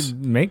screenings. It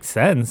makes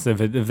sense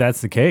if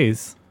that's the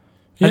case.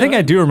 I think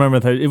I do remember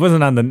that it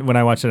wasn't on when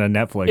I watched it on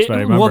Netflix, but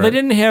I remember. Well, they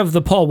didn't have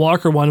the Paul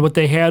Walker one. What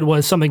they had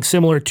was something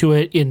similar to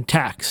it in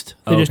text.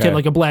 They just Okay. had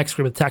like a black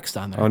screen with text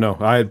on there. Oh no,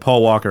 I had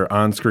Paul Walker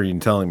on screen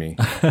telling me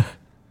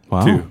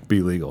Wow, to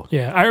be legal.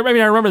 Yeah, I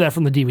mean I remember that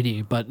from the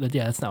DVD, but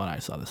yeah, that's not what I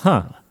saw this.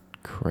 Huh.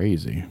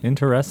 crazy.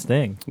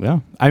 Interesting. Yeah,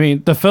 I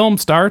mean the film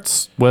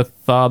starts with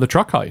the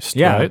truck heist.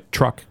 Yeah. right?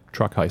 truck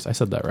heist. I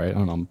said that right.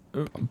 I don't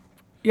know.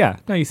 Yeah,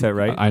 no, you said it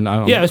right. I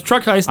don't. Yeah, it's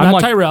truck heist, I'm not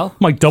like, Tyrell. I'm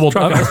like double.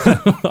 Truck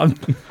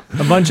heist.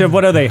 A bunch of,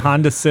 what are they,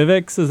 Honda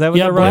Civics? Is that what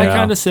Yeah, they're black running? Yeah.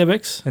 Honda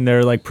Civics. And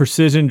they're like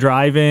precision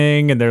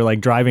driving, and they're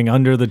like driving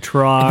under the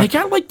truck. They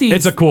got like these.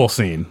 It's a cool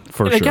scene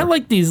for They sure. got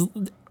like these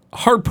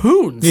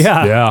harpoons.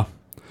 Yeah. yeah,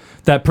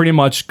 that pretty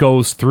much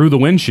goes through the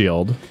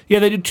windshield. Yeah,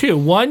 they do two.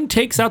 One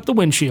takes out the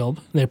windshield.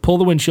 They pull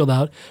the windshield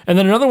out, and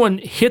then another one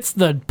hits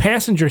the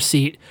passenger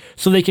seat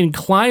so they can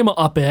climb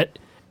up it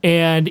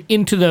and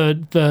into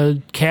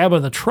the cab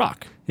of the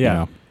truck,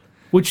 Yeah.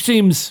 which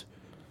seems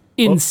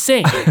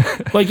insane.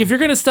 Like if you're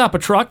gonna stop a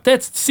truck,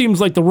 that seems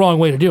like the wrong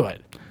way to do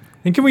it.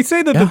 And can we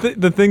say that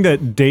the thing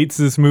that dates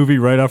this movie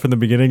right off in the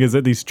beginning is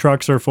that these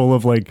trucks are full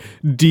of like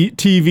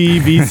TV,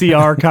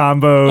 VCR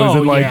combos Oh,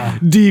 and like yeah.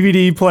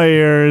 DVD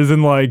players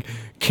and like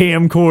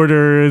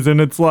camcorders,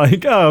 and it's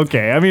like, oh,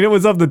 okay. I mean, it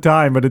was of the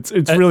time, but it's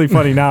really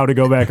funny now to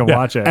go back and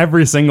watch it.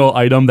 Every single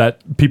item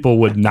that people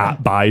would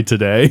not buy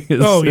today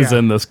is yeah.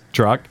 in this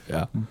truck.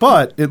 Yeah.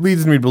 But it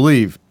leads me to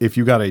believe if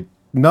you got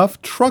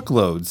enough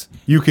truckloads,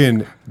 you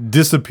can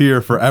disappear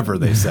forever,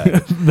 they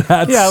said.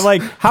 Yeah,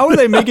 like how are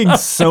they making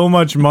so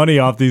much money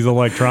off these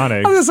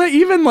electronics? I was gonna say,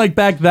 even like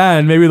back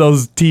then, maybe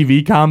those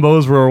TV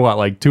combos were what,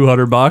 like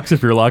 $200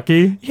 if you're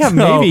lucky. Yeah,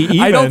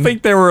 maybe I don't even.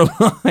 think there were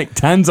like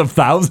tens of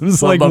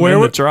thousands of them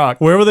in the truck.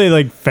 Where were they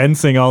like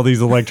fencing all these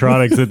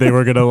electronics that they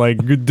were gonna like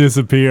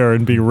disappear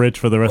and be rich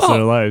for the rest of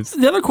their lives?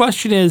 The other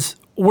question is,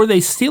 were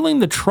they stealing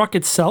the truck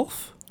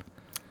itself?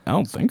 I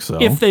don't think so.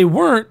 If they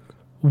weren't,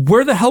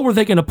 where the hell were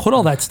they going to put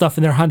all that stuff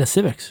in their Honda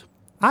Civics?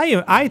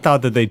 I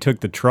thought that they took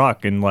the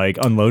truck and like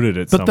unloaded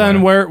it. but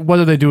then what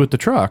do they do with the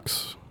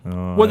trucks?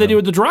 What did they do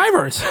with the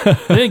drivers?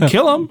 They didn't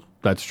kill them.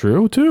 That's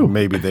true too.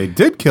 Maybe they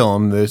did kill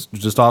him. This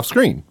just off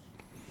screen.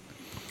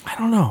 I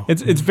don't know.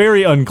 It's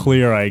very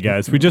unclear, I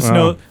guess. We just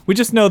know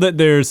that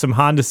there's some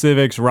Honda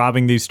Civics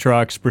robbing these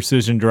trucks,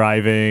 precision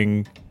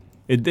driving.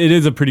 It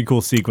is a pretty cool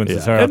sequence to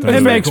start off.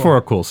 It makes for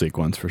a cool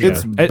sequence for sure.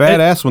 It's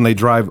badass when they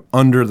drive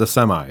under the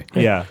semi.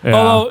 Yeah.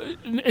 Although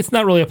it's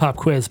not really a pop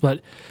quiz,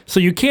 but so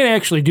you can't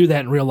actually do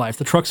that in real life.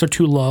 The trucks are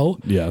too low.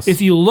 Yes.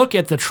 If you look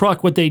at the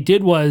truck, what they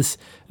did was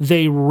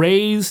they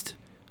raised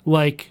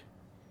like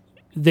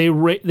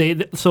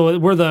so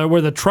where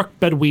the truck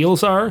bed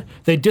wheels are,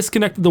 they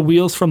disconnected the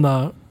wheels from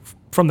the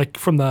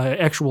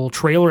actual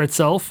trailer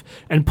itself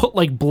and put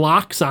like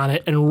blocks on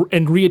it and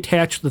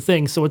reattach the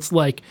thing. So it's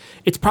like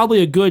it's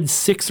probably a good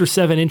 6 or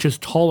 7 inches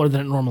taller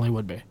than it normally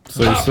would be.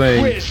 So you're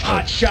saying Quiz,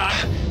 hot shot.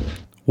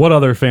 What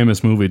other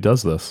famous movie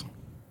does this?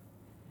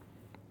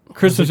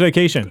 Christmas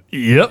Vacation.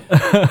 Yep.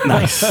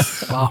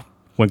 Nice. Wow.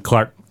 When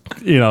Clark,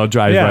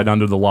 drives Yeah. right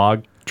under the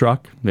log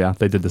truck. Yeah,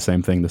 they did the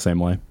same thing the same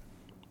way.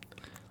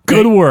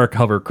 Good work,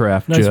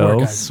 Hovercraft Nice Joe. work,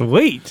 guys.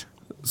 Sweet.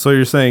 So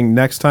you're saying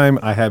next time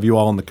I have you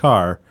all in the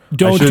car,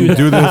 Don't I do shouldn't that.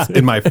 do this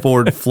in my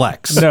Ford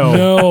Flex.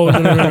 No.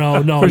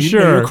 No. For You-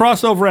 sure. Your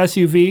crossover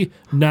SUV,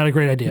 not a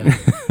great idea.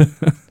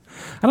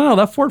 I don't know.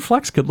 That Ford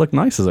Flex could look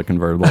nice as a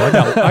convertible.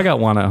 I got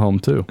one at home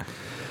too.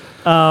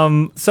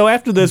 So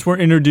after this, we're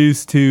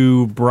introduced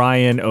to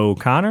Brian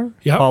O'Connor,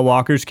 Yep. Paul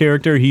Walker's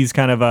character. He's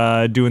kind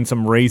of doing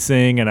some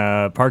racing in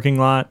a parking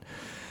lot.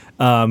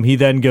 He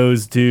then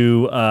goes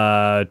to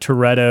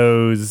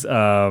Toretto's,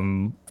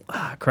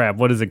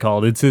 what is it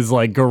called? It's his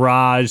like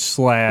garage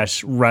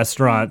 /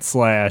 restaurant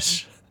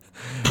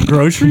 /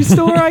 grocery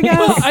store, I guess.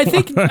 Well, I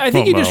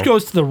think he just know.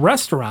 goes to the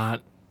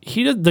restaurant.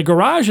 The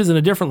garage is in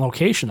a different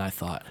location, I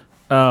thought.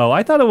 Oh,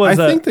 I thought it was.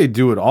 I think they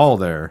do it all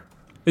there.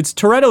 It's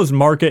Toretto's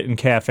Market and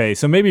Cafe.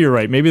 So maybe you're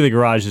right. Maybe the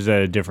garage is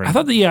at a different.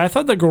 I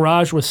thought the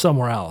garage was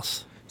somewhere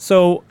else.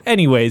 So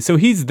anyway, so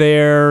he's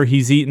there.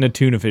 He's eating a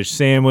tuna fish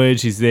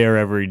sandwich. He's there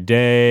every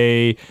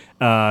day.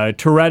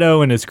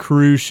 Toretto and his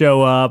crew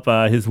show up.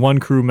 His one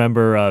crew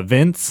member,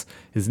 Vince,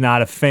 is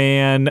not a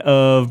fan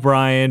of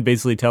Brian.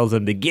 Basically tells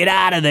him to get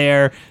out of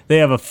there. They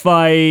have a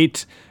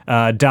fight.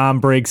 Dom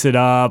breaks it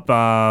up.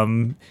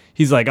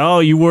 He's like, "Oh,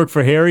 you work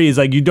for Harry?" He's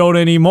like, "You don't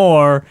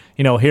anymore."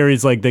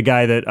 Harry's like the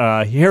guy that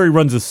Harry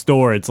runs a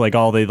store. It's like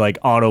all the like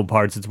auto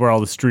parts. It's where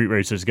all the street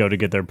racers go to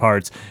get their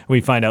parts. And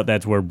we find out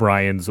that's where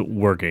Brian's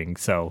working.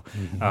 So,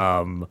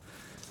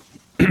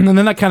 And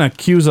then that kind of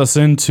cues us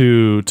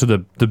into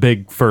the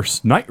big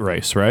first night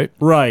race, right?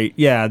 right,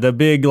 yeah, the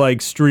big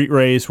like street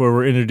race where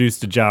we're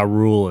introduced to Ja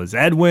Rule as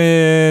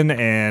Edwin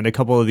and a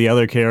couple of the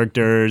other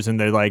characters, and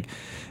they're like.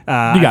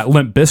 You got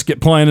Limp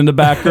Bizkit playing in the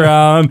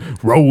background.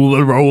 Roll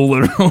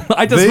it.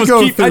 I just They was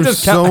go keep, through I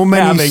just kept so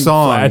many having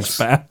songs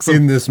flashbacks.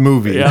 in this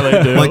movie. Yeah,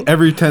 they do. Like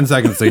every 10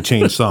 seconds they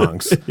change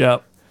songs.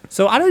 Yep.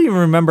 So I don't even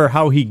remember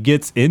how he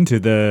gets into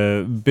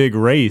the big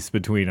race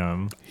between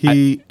them.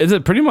 Is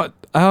it pretty much?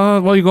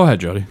 Well, you go ahead,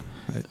 Jody.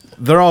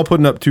 They're all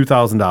putting up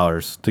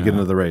 $2,000 to get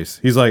into the race.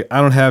 He's like,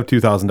 I don't have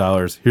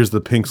 $2,000. Here's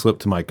the pink slip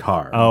to my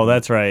car. Oh,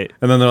 that's right.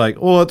 And then they're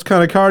like, well, what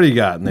kind of car do you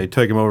got? And they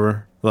take him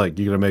over. Like,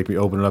 you going to make me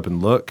open it up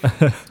and look?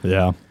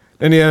 Yeah.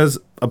 And he has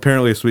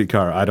apparently a sweet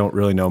car. I don't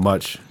really know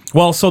much.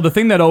 Well, so the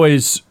thing that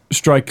always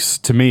strikes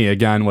to me,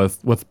 again,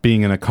 with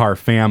being in a car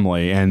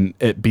family and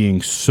it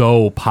being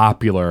so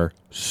popular,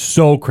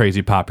 so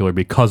crazy popular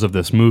because of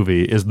this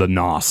movie, is the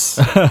NOS.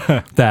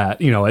 That,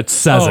 it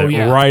says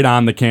right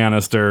on the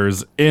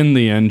canisters, in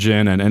the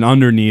engine, and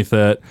underneath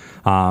it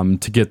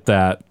to get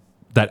that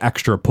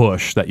extra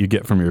push that you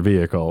get from your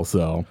vehicle.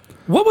 So,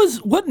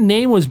 What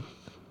name was?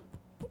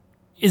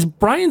 Is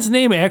Brian's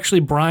name actually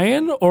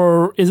Brian,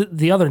 or is it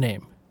the other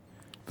name?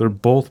 They're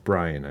both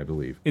Brian, I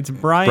believe. It's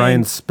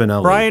Brian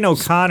Spinelli. Brian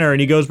O'Connor, and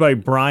he goes by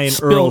Brian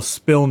Earl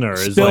Spillner.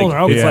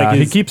 Spillner, It's like he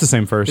his, keeps the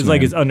same first it's name.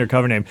 like his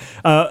undercover name.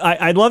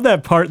 I love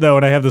that part, though,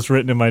 and I have this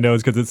written in my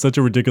notes because it's such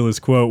a ridiculous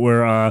quote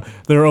where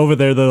they're over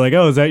there, they're like,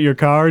 "Oh, is that your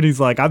car?" And he's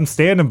like, "I'm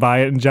standing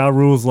by it." And Ja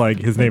Rule's like,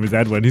 his name is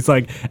Edwin. He's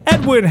like,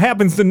 "Edwin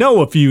happens to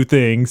know a few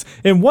things,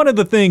 and one of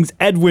the things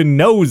Edwin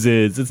knows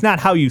is it's not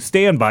how you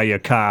stand by your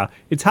car,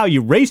 it's how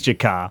you race your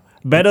car.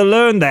 Better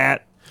learn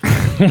that."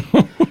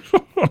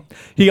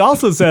 He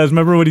also says,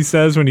 remember what he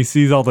says when he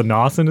sees all the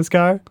NOS in his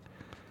car?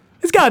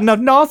 He's got enough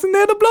NOS in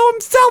there to blow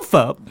himself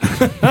up.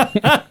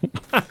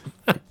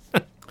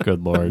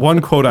 Good Lord.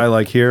 One quote I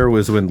like here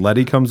was when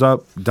Letty comes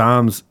up,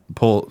 Dom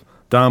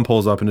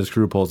pulls up and his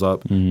crew pulls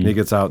up, and he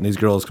gets out, and these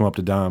girls come up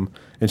to Dom,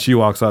 and she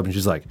walks up and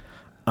she's like,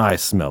 "I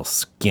smell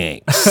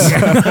skanks."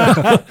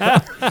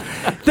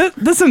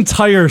 This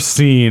entire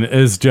scene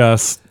is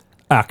just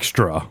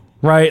extra,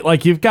 right?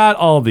 Like, you've got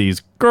all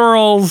these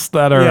girls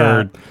that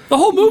are The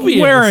whole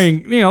movie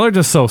wearing, they're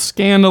just so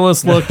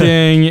scandalous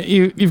looking.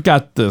 You've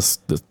got this,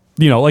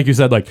 like you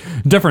said, like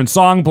different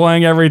song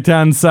playing every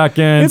 10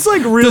 seconds. It's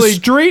like really- the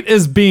street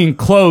is being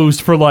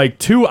closed for like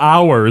 2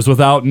 hours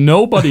without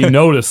nobody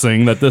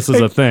noticing that this is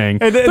a thing.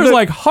 and There's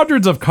like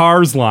hundreds of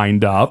cars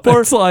lined up.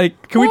 It's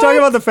like, Can we talk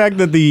about the fact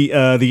that the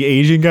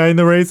Asian guy in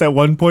the race, at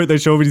one point they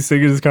show him he's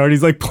singing his car and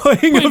he's like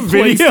playing a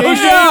video PlayStation? game?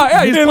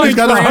 Yeah, he's And playing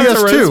got a Gran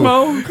PS2.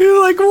 Turismo.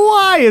 You're like,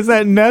 why is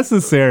that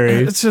necessary?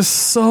 It's just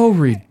so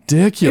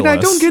ridiculous. And I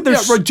don't get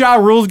this- Ja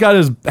Rule's got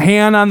his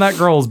hand on that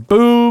girl's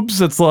boobs.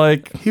 It's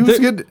like He was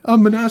getting a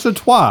menage a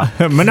trois.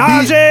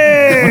 Menage!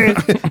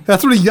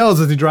 That's what he yells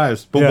as he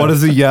drives. But Yeah. what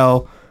does he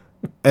yell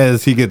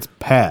as he gets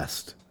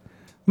passed?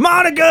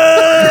 Monica!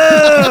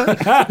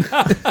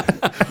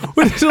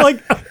 Which is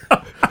like,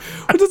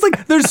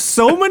 there's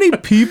so many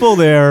people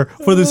there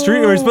for the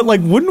street race, but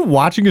like, wouldn't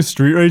watching a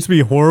street race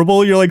be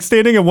horrible? You're like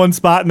standing at one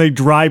spot and they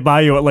drive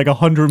by you at like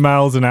 100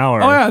 miles an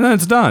hour. oh yeah, and then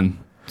it's done.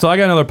 So I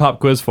got another pop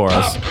quiz for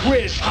us.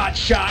 Quiz, hot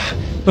shot.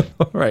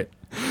 Right.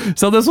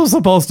 So this was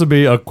supposed to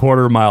be a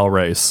 1/4-mile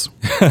race.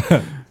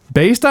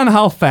 Based on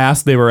how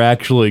fast they were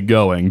actually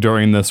going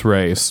during this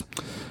race,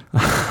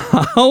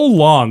 how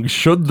long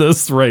should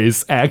this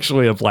race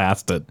actually have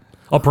lasted?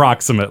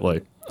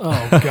 Approximately.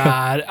 Oh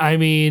God, I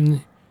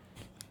mean,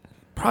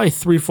 probably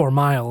 3-4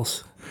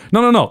 miles.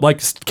 No.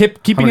 Like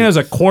keeping it as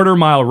a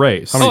quarter-mile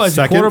race. How many it's a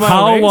seconds? quarter-mile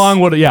How race? long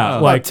would it? Yeah,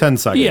 Like like 10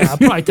 seconds. Yeah,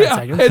 probably 10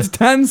 seconds. it's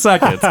 10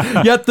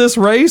 seconds. Yet this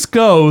race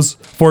goes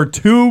for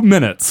 2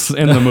 minutes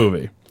in the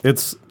movie.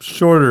 It's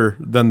shorter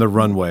than the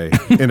runway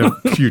in a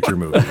future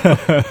movie.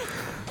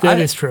 That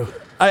is true.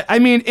 I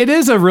mean, it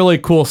is a really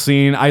cool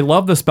scene. I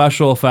love the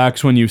special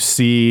effects when you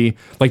see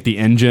like the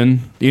engine,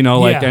 you know,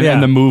 like Yeah.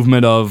 and the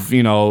movement of,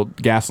 you know,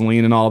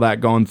 gasoline and all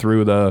that going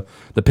through the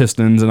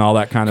pistons and all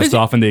that kind of 'Cause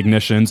stuff and the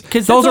ignitions.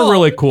 Because Those are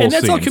really cool and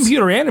that's all scenes.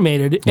 computer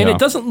animated, and Yeah. it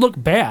doesn't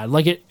look bad.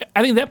 Like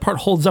I think that part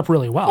holds up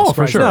really well. Oh, as far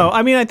for as- sure. No,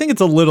 I mean, I think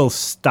it's a little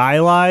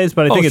stylized,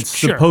 but I think it's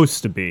sure.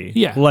 supposed to be.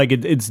 Yeah. Like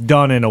it's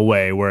done in a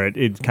way where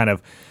it kind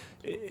of,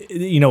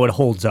 you know, it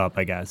holds up,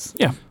 I guess.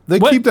 Yeah, They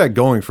What- keep that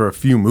going for a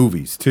few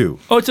movies, too.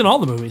 Oh, it's in all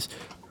the movies,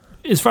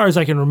 as far as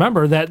I can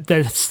remember. That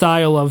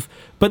style of.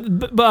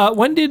 But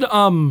when did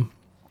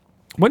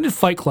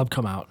Fight Club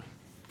come out?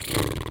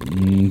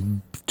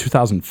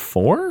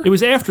 2004? It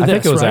was after I this.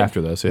 think it was right?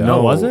 after this, yeah.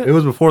 No, was it? It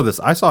was before this.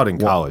 I saw it in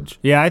college.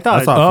 Yeah, I I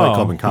thought. saw Fight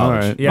Club in Oh,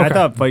 college. all right. yeah, Okay. I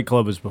thought Fight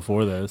Club was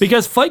before this.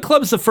 Because Fight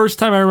Club is the first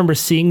time I remember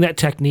seeing that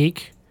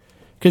technique.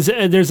 Because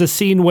there's a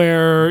scene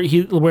where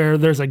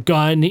there's a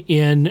gun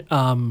in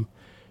what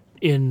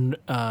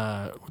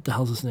the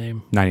hell's his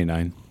name?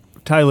 99.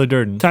 Tyler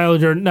Durden.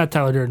 Not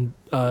Tyler Durden,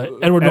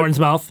 Edward Norton's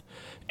mouth,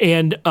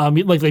 and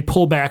like they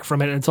pull back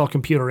from it, and it's all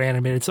computer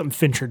animated. Something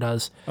Fincher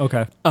does.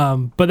 Okay.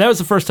 But that was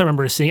the first time I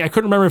remember seeing. I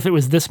couldn't remember if it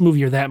was this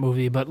movie or that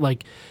movie, but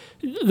like,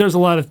 there's a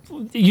lot of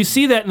you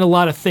see that in a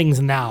lot of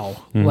things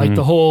now, like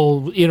the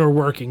whole inner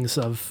workings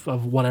of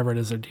whatever it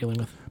is they're dealing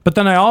with. But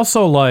then I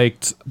also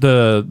liked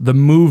the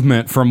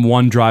movement from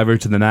one driver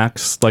to the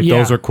next. Like Yeah.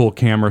 those are cool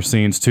camera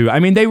scenes too. I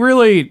mean, they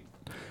really,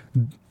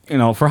 you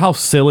know, for how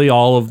silly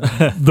all of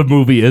the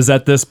movie is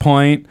at this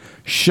point,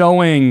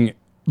 showing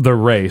the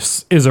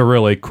race is a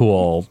really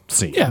cool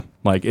scene. Yeah.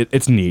 Like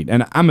it's neat.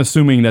 And I'm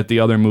assuming that the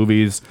other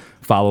movies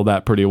follow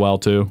that pretty well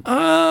too.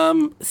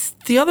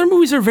 The other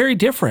movies are very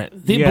different.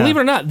 Yeah. Believe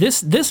it or not,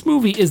 this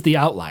movie is the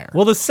outlier.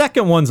 Well, the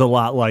second one's a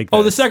lot like this.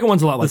 Oh, the second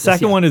one's a lot like The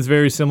second one is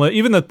very similar.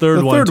 Even the third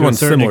The one third to a one's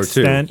certain similar,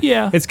 too. extent.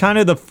 Yeah. It's kind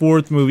of the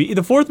fourth movie.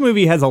 The fourth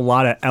movie has a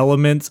lot of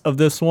elements of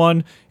this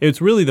one.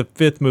 It's really the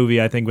fifth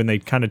movie, I think, when they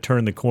kind of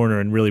turn the corner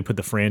and really put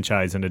the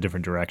franchise in a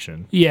different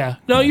direction. Yeah,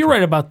 no, you're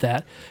right about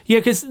that. Yeah,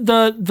 because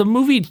the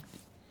movie,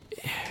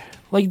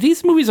 like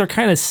these movies are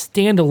kind of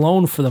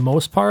standalone for the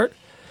most part.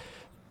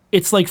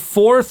 It's like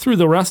 4 through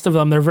the rest of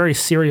them, they're very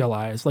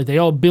serialized. Like they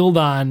all build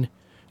on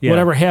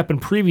whatever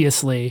happened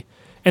previously,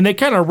 and they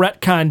kind of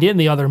retconned in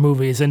the other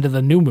movies into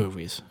the new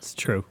movies. It's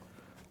true.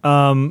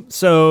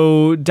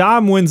 So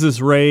Dom wins this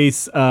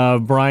race.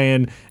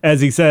 Brian,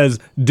 as he says,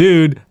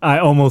 dude, I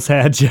almost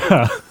had you.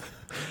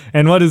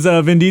 And what does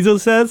Vin Diesel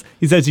says?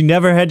 He says, you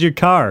never had your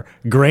car.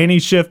 Granny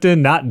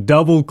shifting, not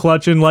double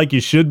clutching like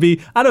you should be.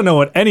 I don't know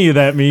what any of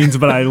that means,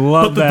 but I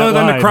love that then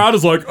line. the crowd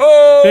is like,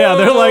 oh! Yeah,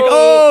 they're like,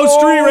 oh,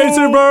 street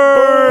racer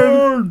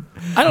burn.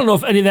 I don't know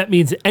if any of that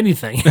means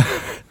anything.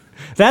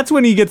 That's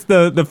when he gets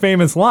the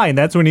famous line.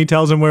 That's when he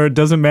tells him where it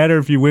doesn't matter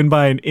if you win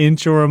by an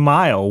inch or a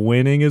mile.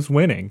 Winning is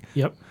winning.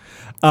 Yep.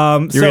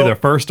 You're So- either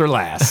first or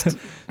last.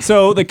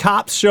 So the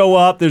cops show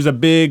up. There's a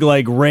big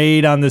like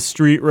raid on the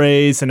street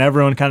race, and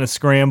everyone kind of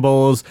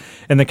scrambles.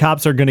 And the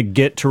cops are going to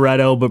get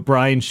Toretto, but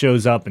Brian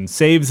shows up and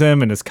saves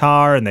him in his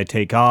car, and they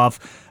take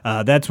off.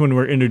 That's when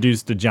we're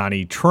introduced to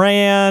Johnny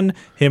Tran.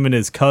 Him and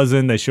his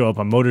cousin, they show up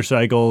on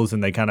motorcycles,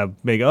 and they kind of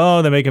make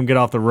him get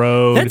off the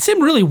road. That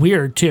seemed really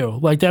weird too.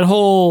 Like that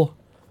whole,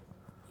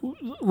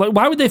 like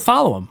why would they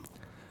follow him?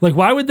 Like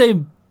why would they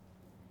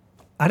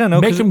I don't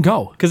know. make him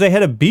go? Because they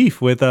had a beef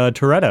with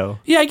Toretto.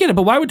 Yeah, I get it,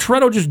 but why would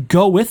Toretto just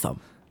go with them?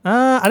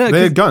 I don't know. They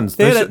 'cause had guns.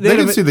 They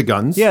didn't see the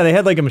guns. Yeah, they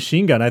had like a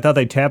machine gun. I thought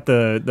they tapped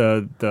the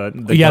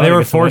Yeah, gun they were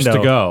against the forced to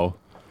window. go.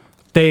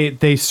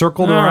 They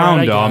circled All right, around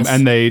I them guess.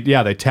 and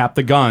they tapped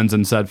the guns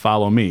and said,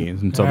 "Follow me."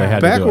 And so they had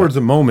to Backwards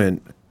do a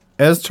moment,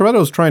 as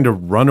Toretto's trying to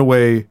run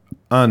away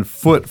on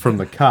foot from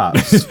the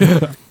cops,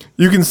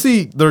 you can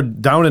see they're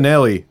down an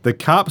alley. The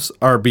cops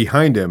are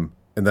behind him,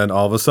 and then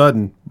all of a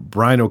sudden,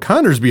 Brian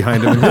O'Connor's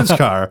behind him in his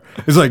car.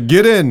 He's like,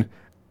 "Get in,"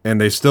 and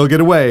they still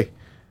get away.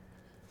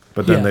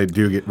 But then Yeah. they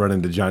do run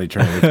into Johnny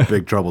Tran. It's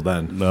big trouble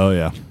then. it. Oh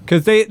yeah.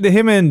 Because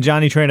him and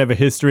Johnny Tran have a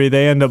history.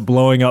 They end up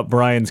blowing up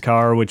Brian's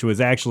car, which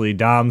was actually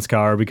Dom's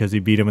car because he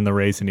beat him in the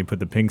race and he put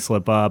the pink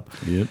slip up.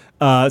 Yep.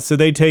 So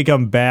they take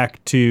him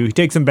he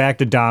takes him back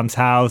to Dom's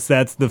house.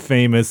 That's the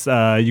famous,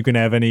 you can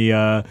have any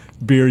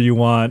beer you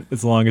want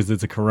as long as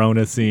it's a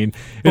Corona scene.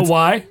 But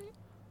why?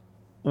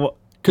 Wha-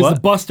 Because what?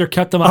 the Buster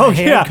kept him out Oh of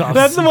yeah, handcuffs.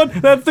 that's the one.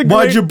 That's the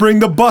Why'd great- you bring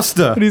the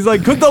Buster? And he's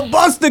like, "'Cause the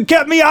Buster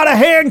kept me out of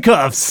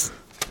handcuffs."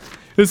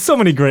 There's so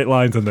many great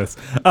lines in this.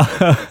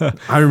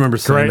 I remember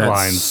saying Great that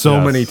lines, so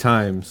yes. many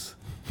times.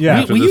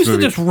 Yeah, we this used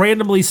movie. to just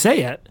randomly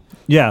say it.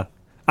 yeah.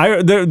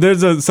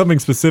 There's something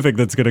specific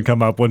that's going to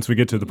come up once we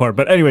get to the part.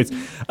 But anyways,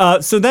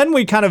 so then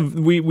we kind of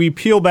we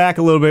peel back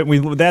a little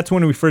bit. That's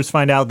when we first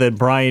find out that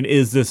Brian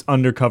is this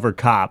undercover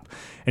cop,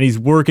 and he's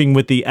working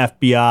with the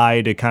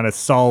FBI to kind of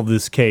solve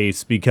this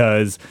case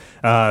because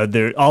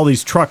there are all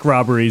these truck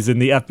robberies,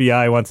 and the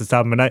FBI wants to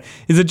stop them. And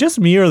is it just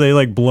me, or are they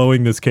like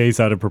blowing this case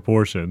out of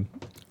proportion?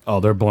 Oh,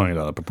 they're blowing it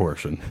out of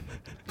proportion.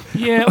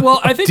 Yeah,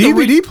 well, I think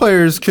DVD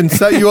players can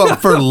set you up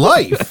for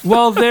life.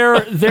 Well,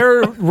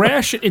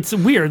 it's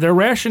weird. Their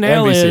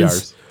rationale And VCRs.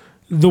 is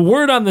the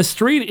word on the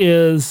street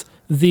is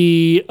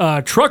the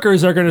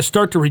truckers are going to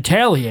start to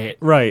retaliate.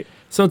 Right.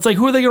 So it's like,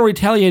 who are they going to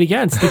retaliate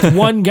against? It's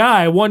one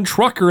guy, one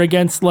trucker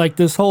against like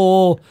this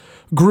whole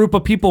group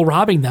of people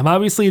robbing them.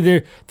 Obviously,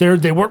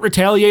 they weren't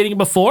retaliating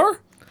before.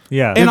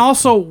 Yeah. And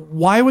also,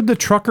 why would the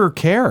trucker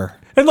care?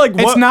 And like,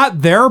 It's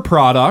not their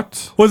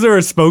product. Was there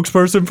a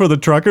spokesperson for the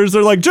truckers?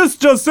 They're like,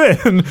 just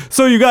in,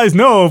 so you guys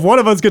know if one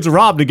of us gets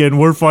robbed again,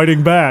 we're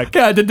fighting back.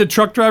 Yeah, did the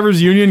truck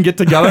drivers union get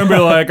together and be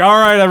like, all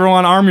right,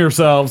 everyone, arm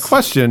yourselves?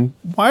 Question,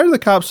 why are the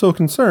cops so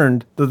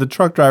concerned that the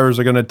truck drivers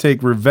are going to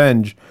take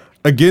revenge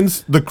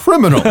against the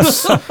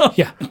criminals?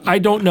 Yeah, I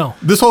don't know.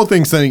 This whole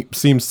thing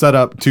seems set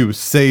up to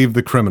save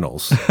the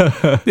criminals.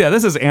 Yeah,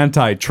 this is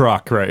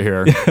anti-truck right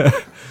here.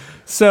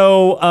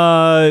 So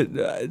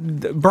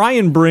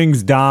Brian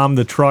brings Dom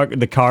the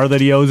car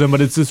that he owes him, but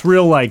it's this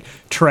real like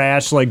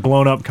trash, like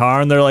blown up car,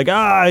 and they're like,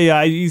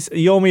 yeah,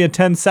 you owe me a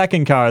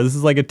 10-second car. This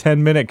is like a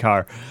 10-minute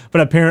car. But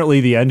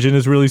apparently the engine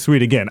is really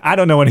sweet. Again, I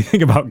don't know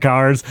anything about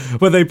cars,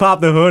 but they pop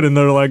the hood and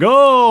they're like,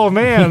 oh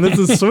man, this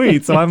is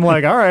sweet. So I'm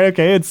like, all right,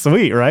 okay, it's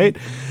sweet, right?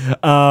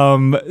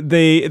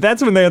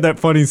 That's when they had that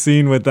funny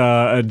scene with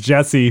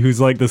Jesse, who's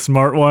like the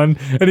smart one,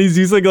 and he's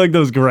using like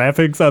those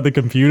graphics on the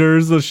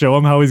computers to show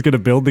him how he's gonna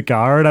build the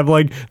car. And I'm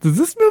like, does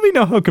this movie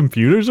know how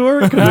computers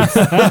work?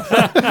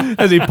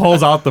 As he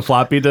pulls out the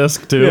floppy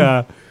disk too.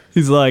 Yeah.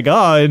 He's like,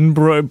 and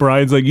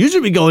Brian's like, you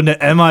should be going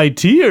to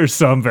MIT or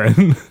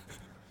something.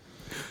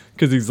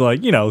 Because he's like,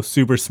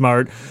 super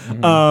smart.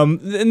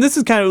 And this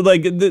is kind of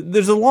like,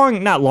 there's a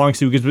not long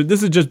sequence, but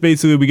this is just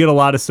basically, we get a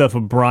lot of stuff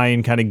of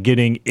Brian kind of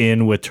getting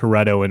in with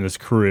Toretto and his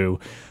crew,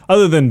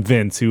 other than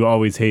Vince, who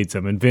always hates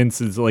him. And Vince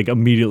is like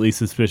immediately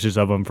suspicious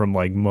of him from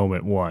like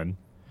moment one.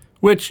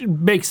 Which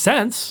makes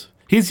sense.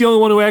 He's the only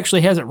one who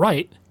actually has it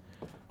right.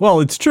 Well,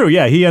 it's true.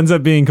 Yeah, he ends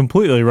up being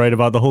completely right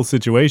about the whole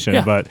situation.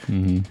 Yeah. But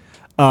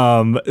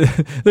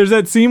there's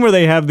that scene where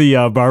they have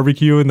the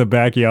barbecue in the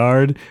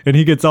backyard, and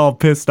he gets all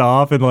pissed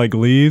off and like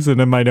leaves. And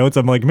in my notes,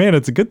 I'm like, man,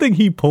 it's a good thing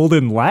he pulled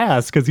in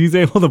last because he's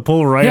able to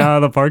pull right out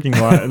of the parking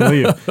lot and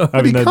leave.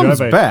 But he comes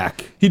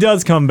back. He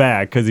does come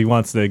back because he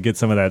wants to get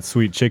some of that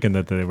sweet chicken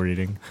that they were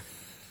eating.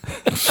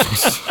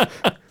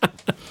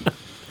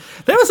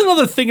 That was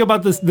another thing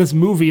about this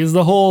movie is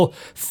the whole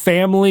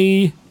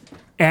family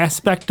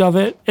aspect of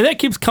it, and that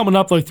keeps coming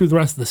up like through the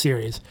rest of the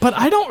series. But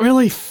I don't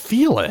really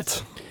feel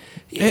it.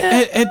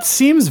 Yeah. It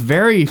seems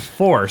very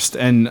forced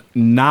and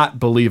not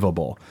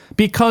believable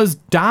because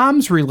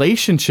Dom's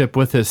relationship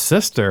with his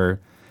sister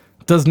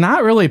does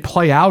not really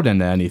play out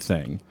into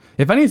anything.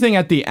 If anything,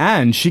 at the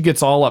end, she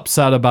gets all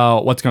upset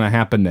about what's going to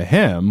happen to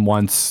him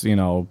once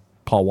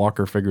Paul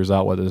Walker figures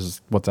out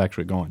what's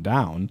actually going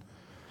down.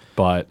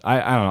 But I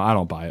don't know. I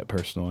don't buy it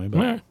personally.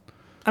 But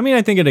I mean,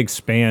 I think it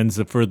expands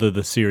the further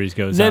the series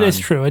goes on. That is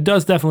true. It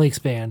does definitely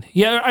expand.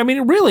 Yeah, I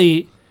mean,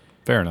 really.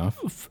 Fair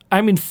enough.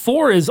 I mean,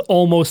 4 is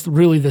almost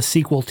really the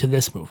sequel to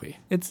this movie.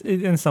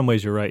 In some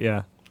ways, you're right.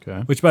 Yeah.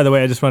 Okay. Which, by the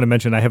way, I just want to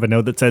mention, I have a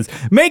note that says,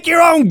 "Make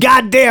your own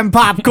goddamn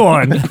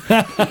popcorn."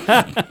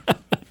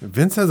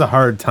 Vince has a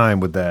hard time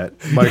with that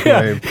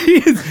microwave. Yeah,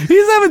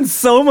 he's having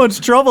so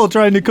much trouble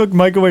trying to cook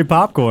microwave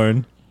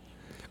popcorn.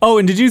 Oh,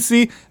 and did you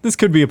see, this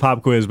could be a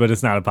pop quiz, but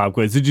it's not a pop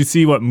quiz. Did you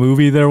see what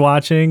movie they're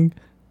watching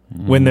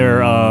when they're...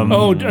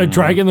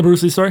 Dragon, the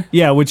Bruce Lee story?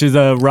 Yeah, which is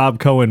a Rob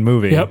Cohen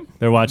movie. Yep.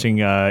 They're watching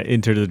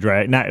Enter the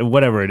Dragon,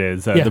 whatever it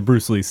is, the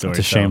Bruce Lee story. It's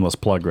a shameless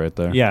plug right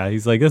there. Yeah,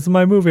 he's like, this is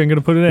my movie, I'm going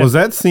to put it in. Was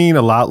that scene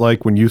a lot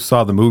like when you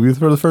saw the movie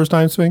for the first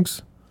time,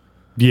 Sphinx?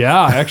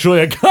 Yeah, actually,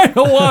 it kind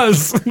of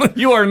was.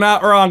 You are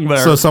not wrong there.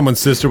 So someone's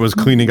sister was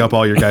cleaning up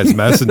all your guys'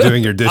 mess and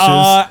doing your dishes?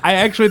 I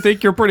actually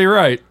think you're pretty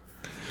right.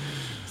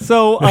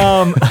 So,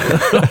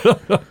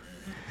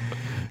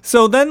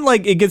 so then,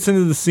 like, it gets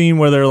into the scene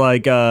where they're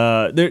like,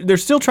 they're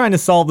still trying to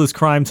solve this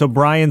crime. So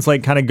Brian's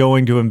like kind of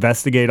going to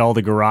investigate all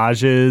the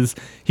garages.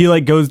 He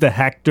like goes to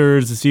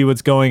Hector's to see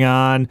what's going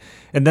on,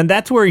 and then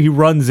that's where he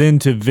runs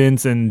into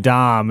Vince and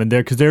Dom, and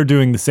they're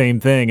doing the same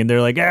thing, and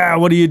they're like,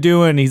 what are you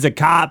doing? He's a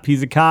cop.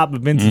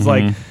 But Vince is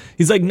like.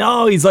 He's like,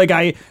 no, he's like,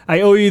 I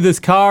owe you this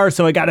car,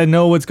 so I got to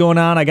know what's going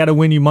on. I got to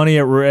win you money,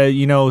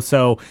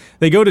 so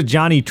they go to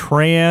Johnny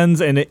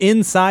Tran's, and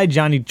inside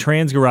Johnny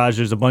Tran's garage,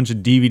 there's a bunch of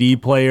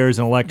DVD players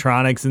and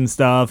electronics and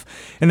stuff,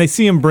 and they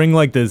see him bring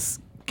like this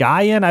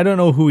guy in. I don't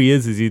know who he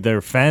is. Is he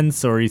their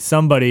fence or he's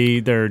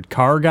somebody, their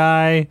car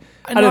guy?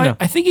 I don't know.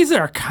 I think he's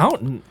their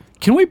accountant.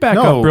 Can we back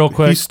up real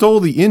quick? He stole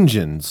the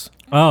engines.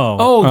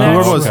 Oh,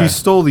 that's He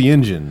stole the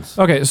engines.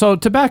 Okay, so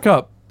to back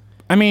up,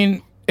 I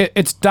mean,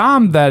 it's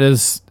Dom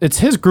it's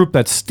his group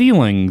that's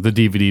stealing the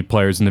DVD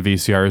players and the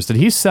VCRs. Did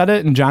he set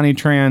it in Johnny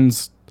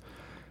Tran's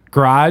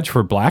garage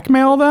for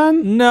blackmail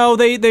then? No,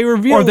 they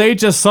reveal... Or they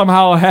just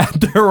somehow had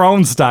their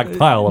own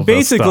stockpile of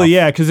this stuff? Basically,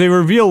 yeah, because they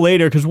reveal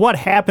later, because what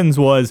happens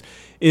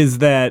is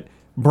that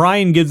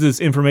Brian gives this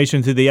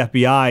information to the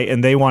FBI,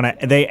 and they raid it,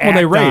 and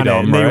they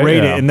right?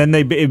 raid Yeah. it, and then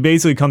it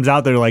basically comes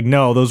out there like,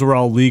 no, those were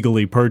all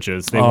legally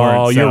purchased. They weren't.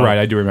 Oh, you're so- right.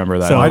 I do remember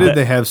that. So Why did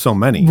they have so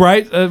many?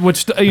 Right,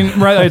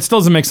 right. It still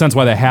doesn't make sense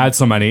why they had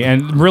so many,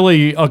 and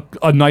really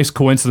a nice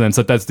coincidence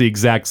that that's the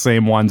exact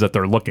same ones that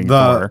they're looking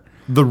for.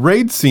 The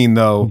raid scene,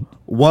 though,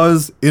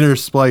 was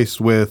interspliced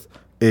with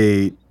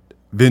a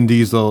Vin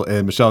Diesel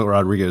and Michelle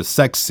Rodriguez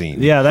sex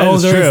scene. Yeah, that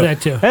is there true. is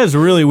that too. That is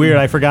really weird.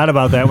 I forgot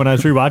about that when I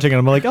was rewatching it.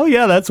 I'm like, oh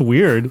yeah, that's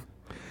weird.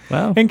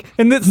 Well, And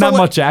not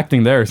much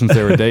acting there since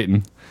they were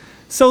dating.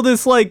 So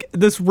this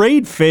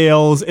raid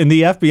fails, and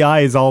the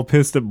FBI is all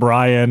pissed at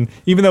Brian,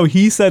 even though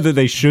he said that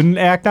they shouldn't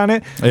act on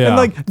it. Yeah. And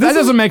like that this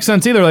doesn't make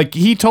sense either. Like,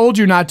 he told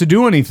you not to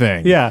do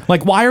anything. Yeah.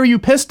 Like, why are you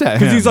pissed at him?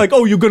 because he's like,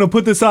 oh, you're gonna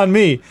put this on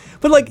me.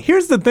 But like,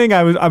 here's the thing: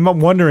 I'm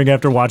wondering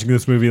after watching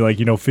this movie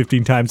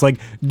 15 times. Like,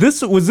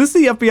 was this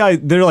the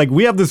FBI? They're like,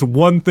 we have this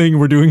one thing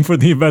we're doing for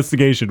the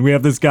investigation. We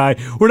have this guy.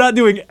 We're not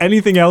doing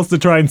anything else to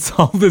try and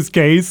solve this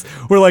case.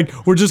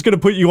 We're just gonna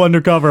put you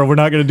undercover. We're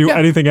not gonna do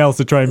anything else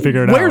to try and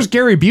figure it out. Where's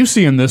Gary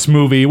Busey in this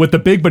movie with the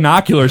big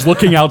binoculars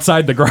looking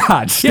outside the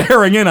garage,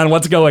 staring in on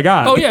what's going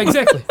on? Oh, yeah,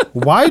 exactly.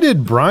 Why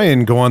did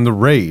Brian go on the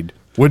raid?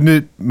 Wouldn't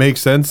it make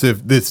sense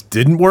if this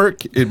didn't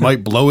work? It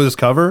might blow his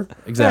cover.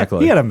 Exactly.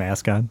 He had a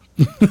mask on.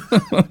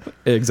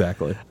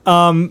 Exactly.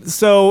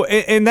 So,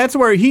 and that's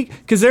where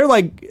because they're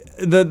like,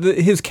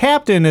 his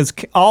captain is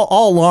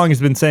all along has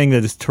been saying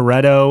that it's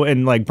Toretto,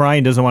 and like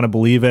Brian doesn't want to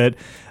believe it.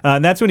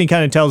 And that's when he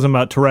kind of tells him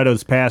about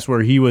Toretto's past,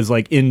 where he was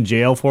like in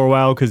jail for a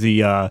while because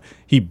he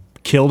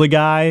killed a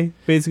guy,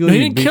 basically. No, he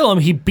didn't kill him.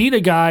 He beat a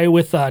guy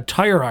with a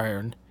tire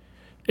iron.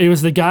 It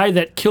was the guy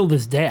that killed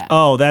his dad.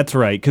 Oh, that's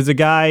right. Because the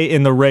guy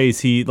in the race,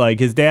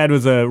 his dad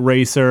was a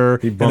racer,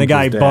 and the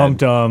guy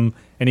bumped him,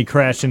 and he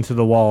crashed into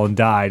the wall and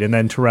died. And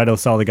then Toretto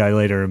saw the guy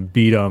later and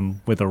beat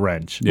him with a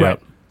wrench. Yeah. Right.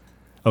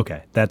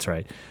 Okay, that's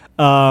right.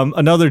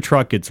 Another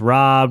truck gets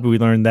robbed. We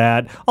learned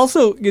that.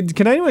 Also,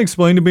 can anyone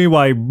explain to me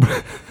why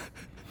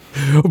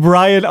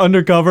Brian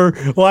undercover,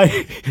 why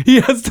he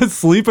has to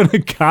sleep in a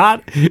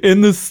cot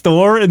in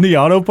the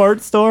auto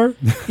parts store?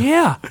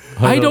 Yeah,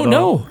 I don't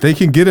know. They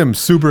can get him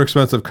super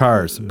expensive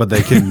cars, but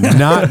they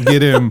cannot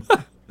get him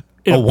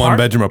a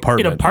one-bedroom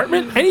apartment. An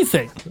apartment?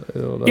 Anything.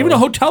 Even a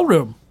hotel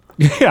room.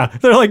 Yeah,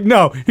 they're like,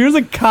 no, here's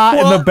a cot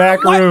in the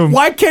back room.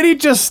 Why can't he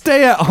just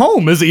stay at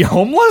home? Is he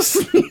homeless?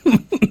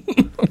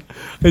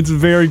 It's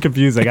very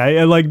confusing.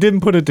 I like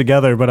didn't put it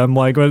together, but I'm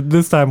like,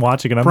 this time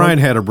watching it, I'm Brian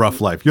like, had a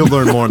rough life. You'll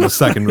learn more in the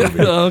second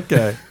movie.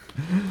 Okay.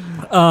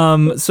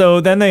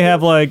 so then they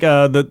have like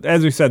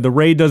as we said, the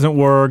raid doesn't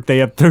work. They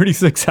have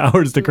 36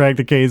 hours to crack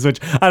the case, which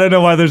I don't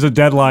know why there's a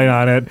deadline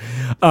on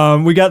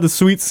it. We got the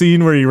sweet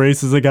scene where he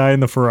races a guy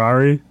in the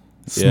Ferrari,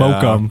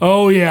 smoke him,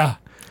 Oh, yeah.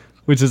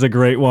 which is a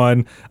great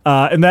one.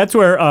 And that's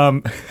where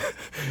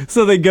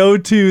so they go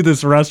to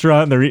this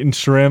restaurant and they're eating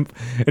shrimp,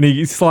 and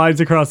he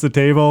slides across the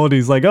table and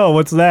he's like, oh,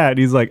 what's that? And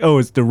he's like, oh,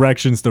 it's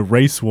directions to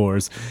Race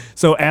Wars.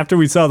 So after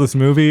we saw this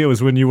movie, it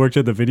was when you worked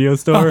at the video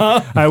store.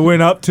 I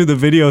went up to the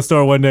video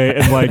store one day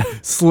and like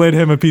slid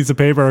him a piece of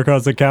paper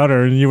across the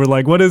counter, and you were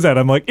like, what is that?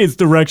 I'm like, it's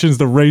directions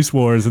to Race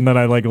Wars. And then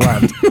I like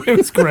left. It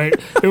was great.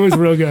 It was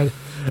real good.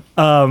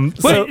 So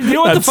But you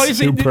know what the that's funny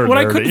thing, super what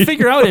I nerdy. couldn't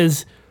figure out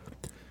is,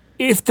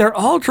 if they're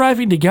all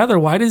driving together,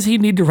 why does he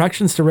need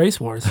directions to Race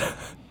Wars?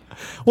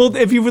 Well,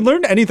 if you've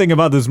learned anything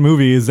about this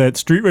movie, is that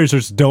street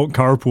racers don't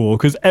carpool,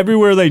 because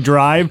everywhere they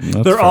drive,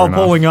 they're all fair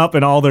pulling up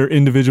in all their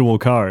individual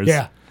cars.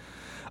 Yeah.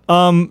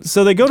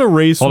 So they go to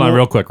Race. Hold on, War-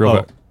 real quick.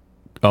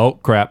 Oh,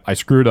 crap. I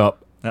screwed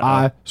up.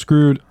 I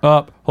screwed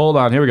up. Hold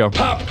on. Here we go.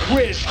 Pop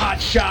quiz,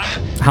 hot shot.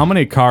 How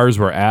many cars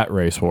were at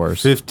Race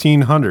Horse?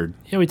 1,500.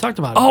 Yeah, we talked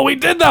about it. Oh, we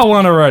did that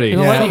one already.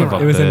 the lightning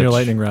round. It was in your Bitch.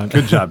 lightning round.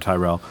 Good job,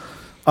 Tyrell.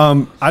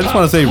 I just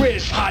want to say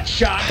Quiz, hot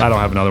shot. I don't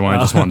have another one. I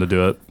just wanted to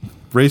do it.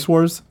 Race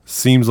Wars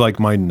seems like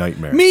my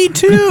nightmare. Me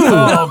too.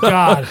 Oh,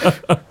 God.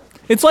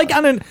 It's like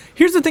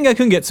here's the thing I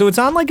couldn't get. So it's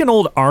on like an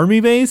old army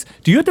base.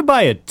 Do you have to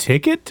buy a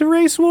ticket to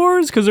Race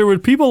Wars? Because there were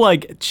people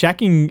like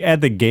checking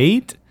at the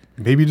gate.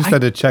 Maybe you just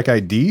had to check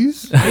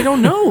IDs? I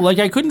don't know. Like,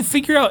 I couldn't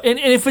figure out. And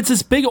if it's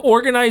this big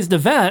organized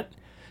event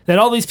that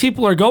all these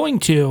people are going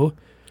to,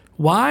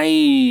 why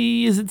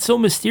is it so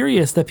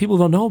mysterious that people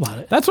don't know about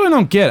it? That's what I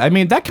don't get. I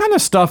mean, that kind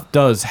of stuff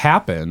does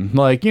happen.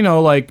 Like, you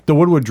know, like the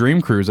Woodwood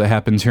Dream Cruise that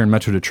happens here in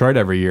Metro Detroit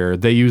every year.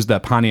 They use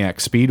that Pontiac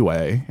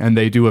Speedway, and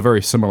they do a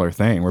very similar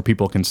thing where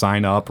people can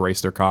sign up,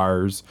 race their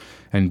cars,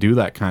 and do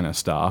that kind of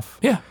stuff.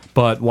 Yeah.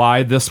 But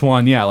why this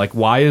one? Yeah, like,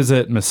 why is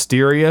it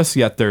mysterious,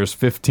 yet there's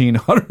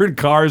 1,500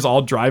 cars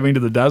all driving to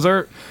the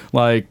desert?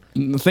 Like,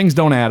 things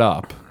don't add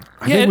up.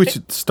 I think we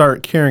should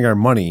start carrying our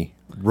money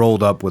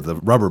rolled up with a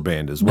rubber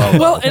band as well.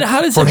 Well, and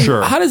how does For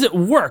sure. how does it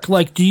work?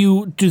 Like,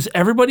 does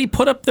everybody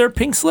put up their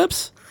pink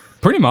slips?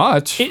 Pretty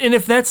much. And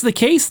if that's the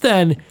case,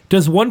 then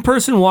does one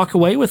person walk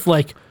away with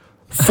like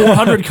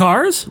 400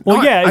 cars?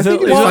 Well, yeah. I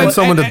think you find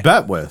someone to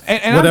bet with.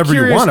 And whatever I'm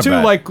curious you want to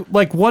too, bet.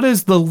 like what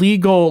is the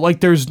legal, like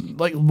there's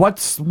like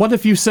what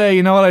if you say,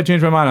 you know what, I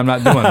changed my mind, I'm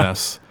not doing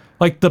this.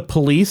 Like the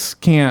police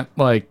can't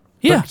like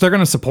they're going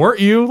to support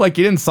you. Like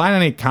you didn't sign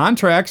any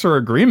contracts or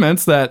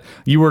agreements that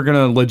you were going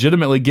to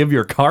legitimately give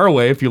your car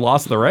away if you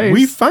lost the race.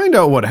 We find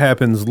out what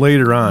happens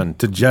later on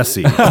to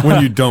Jesse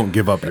when you don't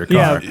give up your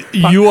car.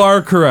 You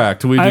are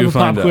correct. We I do have a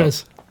find pop out.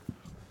 quiz.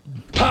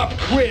 Pop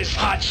quiz,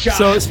 hot shot.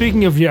 So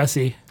speaking of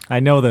Jesse,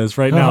 I know this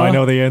right now. I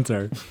know the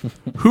answer.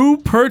 who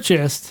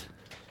purchased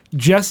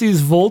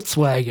Jesse's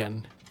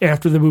Volkswagen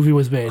after the movie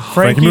was made?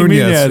 Frankie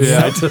Muniz.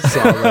 Yeah, I just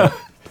saw that.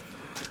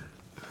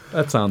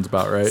 That sounds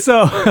about right.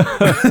 So,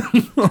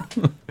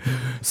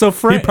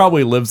 He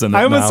probably lives in it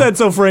I almost now. said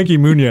so. Frankie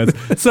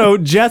Muniz. So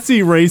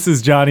Jesse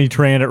races Johnny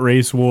Tran at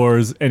Race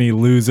Wars, and he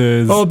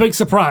loses. Oh, a big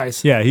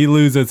surprise. Yeah, he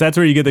loses. That's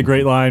where you get the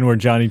great line where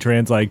Johnny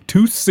Tran's like,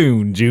 "Too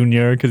soon,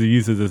 Junior," because he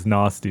uses this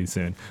nasty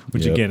soon,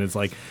 which Yep. again is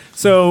like.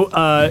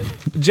 So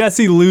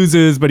Jesse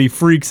loses, but he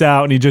freaks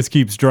out and he just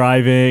keeps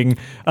driving.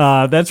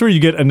 That's where you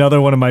get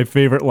another one of my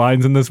favorite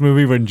lines in this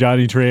movie when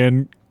Johnny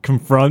Tran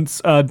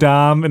confronts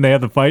Dom and they have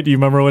the fight. Do you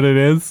remember what it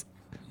is?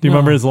 Do you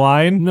remember his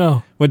line?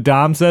 No. What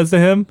Dom says to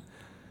him?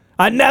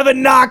 I never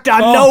knocked on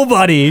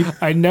nobody.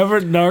 I never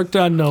narked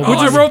on nobody.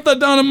 I wrote that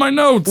down in my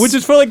notes. Which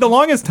is for like the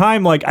longest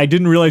time, like I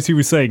didn't realize he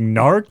was saying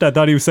narked. I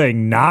thought he was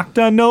saying knocked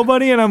on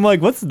nobody, and I'm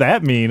like, what's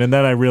that mean? And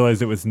then I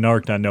realized it was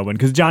narked on nobody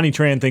because Johnny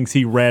Tran thinks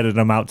he ratted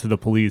him out to the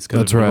police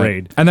because of That's the right.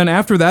 raid. And then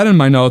after that in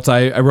my notes,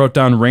 I wrote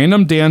down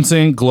random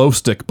dancing glow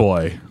stick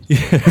boy.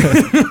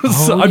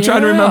 So I'm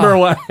trying to remember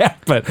what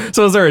happened.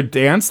 So is there a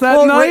dance that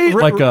Well, night?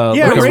 ra- like a,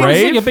 yeah, like a ra- It's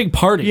rave? like a big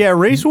party. Yeah,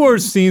 Race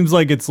Wars seems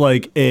like it's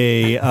like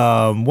a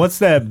what's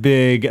that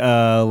big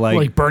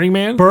Like Burning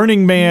Man?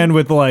 Burning Man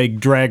with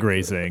like drag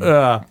racing.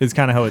 Is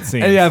kind of how it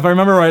seems. And yeah, if I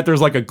remember right, there's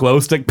like a glow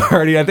stick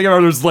party. I think I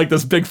remember there's like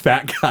this big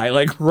fat guy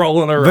like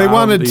rolling around. They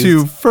wanted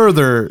to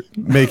further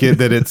make it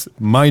that it's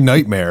my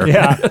nightmare.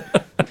 Yeah.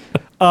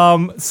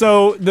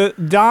 So the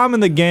Dom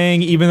and the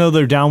gang, even though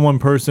they're down one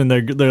person,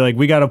 they're like,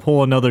 we got to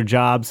pull another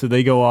job, so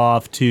they go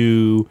off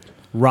to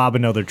rob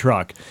another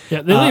truck.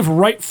 Yeah, they leave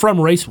right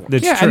from Race Wars.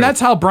 That's Yeah, true. and that's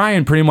how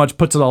Brian pretty much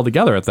puts it all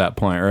together at that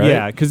point, right?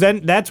 Yeah, because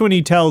then that's when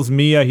he tells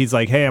Mia, he's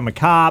like, hey, I'm a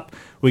cop.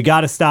 We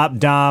got to stop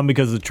Dom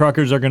because the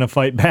truckers are going to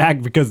fight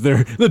back because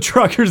the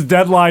truckers'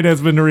 deadline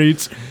has been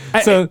reached.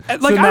 So, I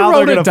so now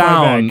wrote they're it gonna fight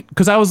down back.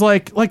 because I was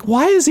like,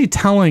 why is he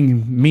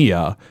telling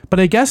Mia? But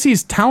I guess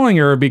he's telling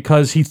her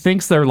because he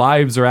thinks their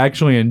lives are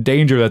actually in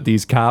danger. That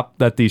these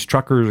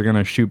truckers are going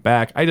to shoot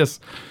back. It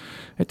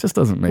just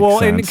doesn't make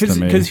sense to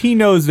me. because he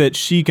knows that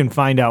she can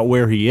find out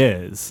where he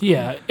is.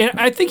 Yeah, and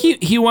I think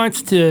he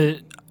wants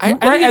to. I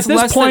think Right, at it's this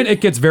less point, than-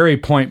 it gets very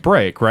Point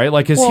Break, right?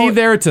 Like, is he Well,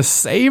 there to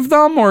save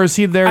them, or is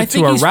he there I to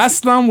think he's-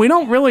 arrest them? We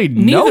don't really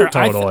know neither.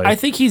 totally. I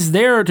think he's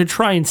there to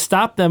try and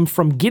stop them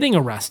from getting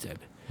arrested.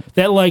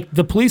 That like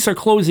the police are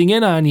closing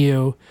in on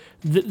you.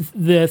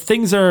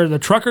 The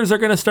truckers are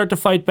going to start to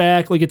fight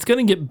back. Like it's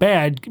going to get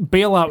bad.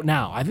 Bail out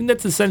now. I think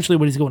that's essentially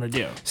what he's going to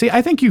do. See,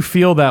 I think you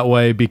feel that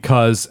way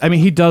because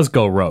he does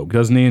go rogue,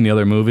 doesn't he? In the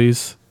other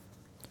movies,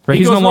 right?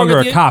 He's goes no longer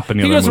rogue at a cop in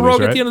the He other goes movies, rogue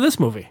right? at the end of this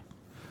movie.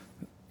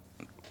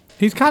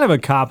 He's kind of a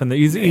cop in the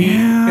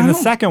in the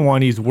second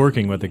one. He's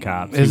working with the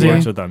cops. Is he he?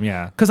 works with them.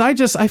 Yeah. Because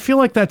I feel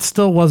like that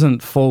still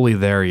wasn't fully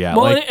there yet.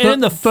 Well, like and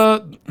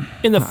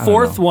in the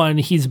fourth one,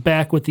 he's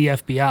back with the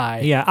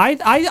FBI. Yeah,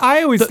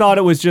 I always thought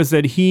it was just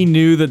that he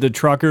knew that the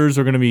truckers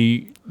were going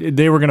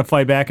to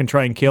fight back and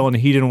try and kill, and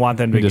he didn't want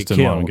them to he just get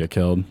didn't killed. want to get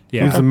killed.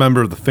 Yeah, He's a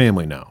member of the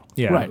family now.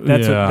 yeah, Right.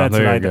 That's Yeah, that's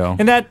there what I you go.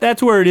 And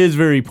that's where it is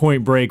very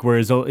Point Break, where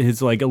his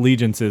like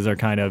allegiances are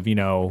kind of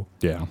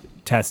Yeah.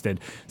 tested.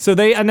 So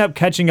they end up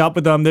catching up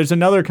with them. There's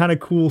another kind of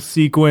cool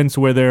sequence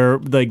where they're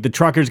like the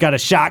truckers got a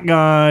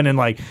shotgun, and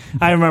like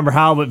I remember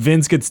how, but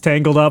Vince gets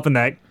tangled up in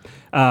that.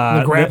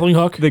 The grappling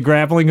hook? The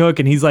grappling hook,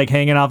 and he's like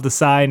hanging off the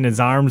side, and his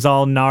arm's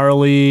all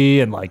gnarly,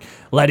 and like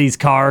Letty's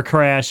car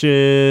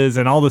crashes,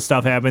 and all this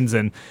stuff happens.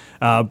 And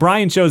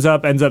Brian shows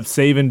up, ends up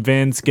saving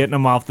Vince, getting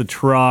him off the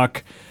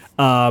truck.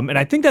 And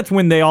I think that's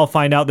when they all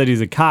find out that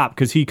he's a cop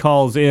because he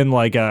calls in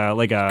like a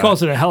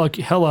Calls it a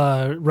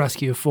hella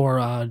rescue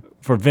for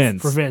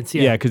Vince. For Vince,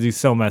 yeah. Yeah, because he's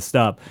so messed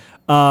up.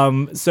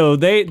 So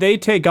they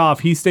take off.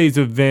 He stays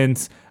with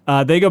Vince.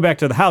 They go back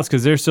to the house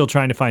because they're still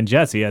trying to find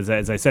Jesse, as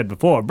I said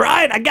before.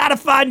 Brian, I gotta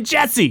find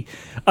Jesse,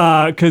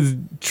 because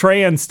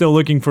Tran's still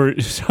looking for.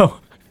 So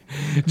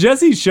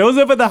Jesse shows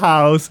up at the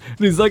house and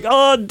he's like,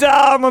 "Oh,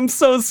 Dom, I'm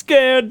so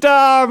scared,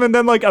 Dom." And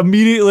then like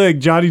immediately, like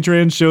Johnny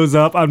Tran shows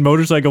up on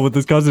motorcycle with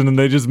his cousin, and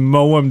they just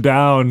mow him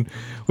down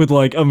with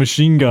like a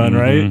machine gun,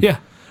 right?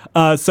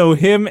 yeah. So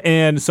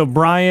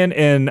Brian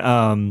and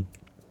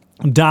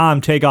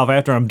Dom take off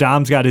after him.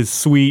 Dom's got his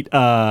sweet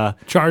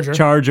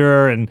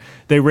Charger, and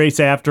they race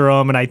after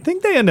him, and I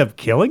think they end up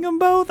killing them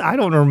both. I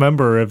don't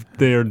remember if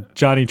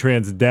Johnny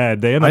Tran's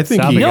dead. They end up I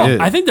think he stopping him. is.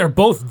 I think they're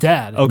both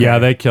dead. Okay. Yeah,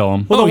 they kill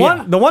him. Well,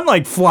 Oh, the one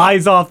like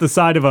flies off the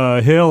side of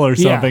a hill or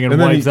something and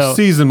And then wipes he out.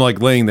 sees him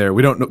like laying there.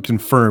 We don't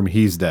confirm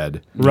he's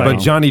dead. Right.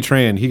 But Johnny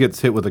Tran, he gets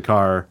hit with a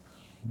car,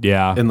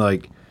 Yeah. and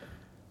like,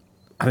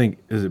 I think,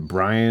 is it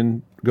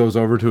Brian goes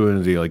over to it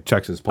and he like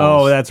checks his pulse.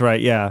 Oh, that's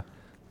right. Yeah.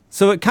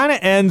 So it kind of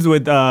ends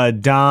with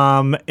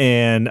Dom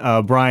and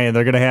Brian.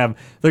 They're gonna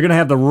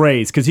have the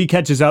race because he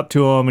catches up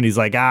to him and he's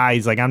like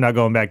I'm not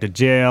going back to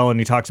jail. And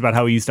he talks about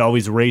how he used to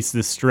always race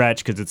this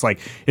stretch because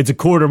it's a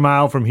quarter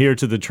mile from here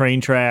to the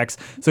train tracks.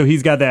 So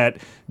he's got that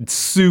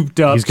souped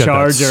up He's got that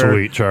Charger,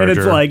 sweet Charger. and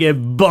it's like it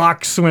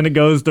bucks when it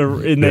goes to.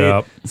 And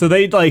Yep. so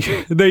they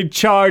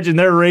charge and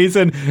they're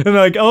racing and they're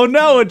like, oh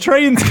no, a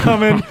train's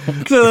coming.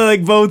 So they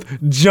like both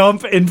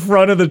jump in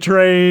front of the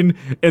train,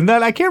 and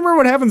then I can't remember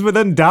what happens, but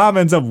then Dom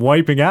ends up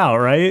wiping out,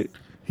 right?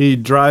 They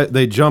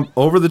jump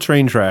over the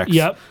train tracks.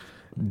 Yep.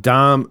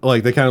 Dom,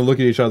 like, they kind of look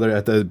at each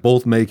other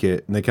both make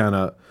it, and they kind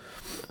of,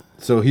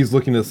 so he's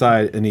looking to the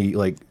side, and he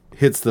like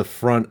hits the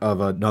front of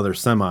another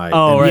semi,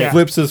 Oh, and right. Yeah.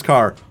 flips his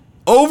car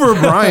over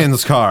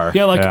Brian's car.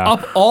 Yeah, like Yeah.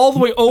 up all the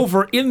way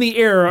over in the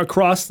air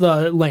across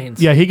the lanes.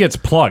 Yeah, he gets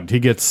plugged. He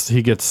gets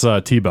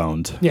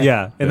T-boned.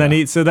 Yeah. And then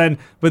he's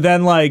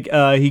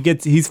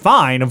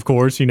fine, of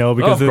course,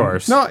 because Of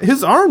course. No,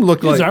 his arm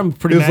looked His like arm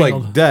pretty it was like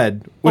mangled.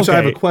 dead. Which I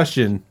have a Okay.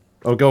 question.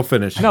 Oh, go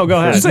finish. No, go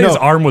ahead. Did you say his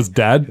arm was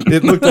dead?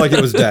 It looked like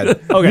it was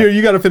dead. Okay.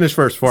 You got to finish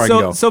first before I can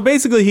go. So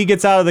basically he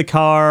gets out of the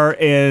car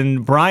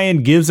and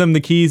Brian gives him the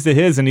keys to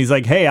his and he's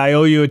like, hey, I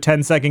owe you a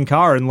 10-second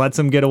car, and lets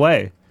him get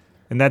away.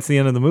 And that's the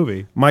end of the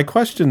movie. My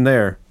question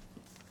there,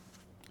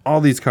 all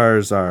these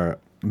cars are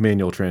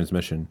manual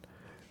transmission.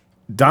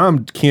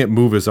 Dom can't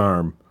move his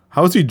arm.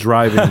 How is he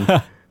driving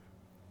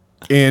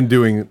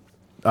and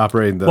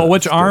operating the... Well,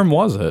 which arm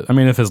was it? I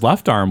mean, if his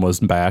left arm was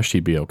bashed,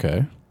 he'd be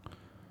okay.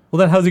 Well,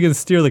 then how's he going to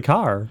steer the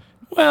car?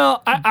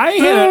 Well,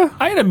 I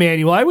had a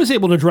manual. I was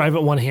able to drive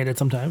it one-handed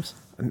sometimes.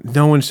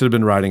 No one should have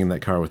been riding in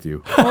that car with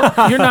you.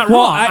 You're not Well,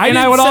 wrong. I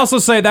didn't would say- also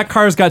say that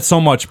car's got so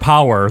much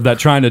power that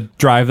trying to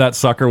drive that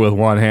sucker with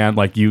one hand,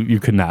 like you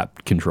could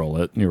not control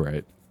it. You're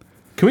right.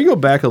 Can we go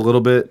back a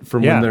little bit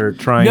from Yeah. when they're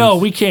trying... No,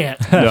 we can't.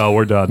 No,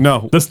 we're done.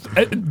 No. This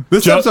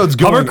Joe, episode's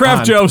going Hovercraft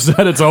on. Joe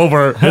said it's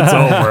over. It's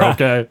over.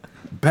 Okay.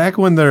 Back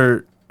when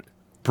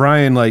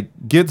Brian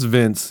gets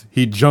Vince,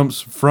 he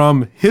jumps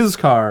from his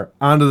car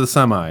onto the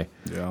semi.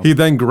 Yeah. He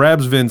then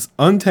grabs Vince,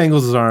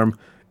 untangles his arm,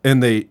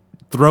 and they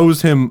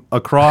throws him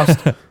across.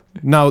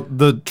 Now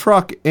the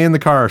truck and the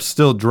car are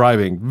still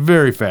driving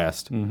very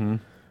fast. Mm-hmm.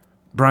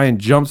 Brian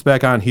jumps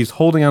back on. He's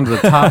holding onto the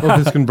top of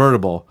his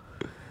convertible.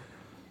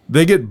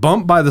 They get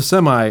bumped by the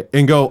semi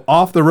and go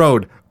off the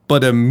road,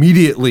 but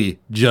immediately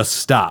just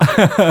stop.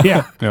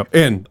 Yeah.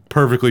 And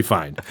perfectly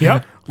fine.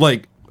 Yep.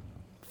 Like,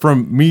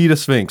 from me to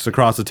Sphinx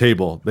across the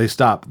table, they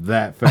stop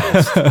that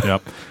fast.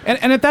 Yep.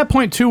 And at that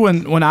point too,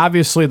 when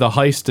obviously the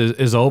heist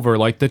is over,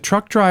 like the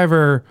truck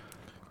driver,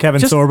 Kevin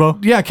just, Sorbo?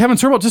 yeah, Kevin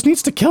Sorbo just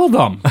needs to kill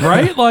them,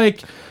 right?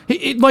 like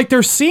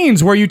there's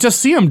scenes where you just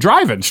see him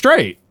driving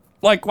straight.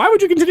 Like, why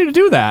would you continue to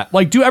do that?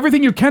 Like, do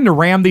everything you can to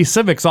ram these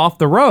Civics off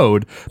the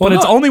road, but Well,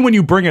 it's no. only when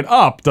you bring it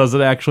up does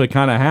it actually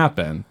kind of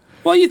happen.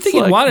 Well, you'd think It's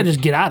you'd like- want to just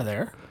get out of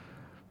there.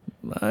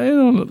 I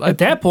don't. At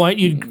that point,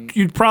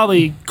 you'd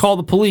probably call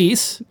the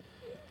police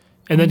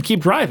and then keep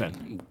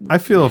driving. I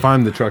feel if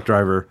I'm the truck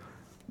driver,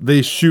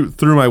 they shoot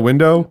through my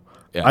window.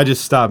 Yeah. I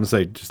just stop and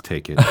say, just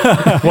take it.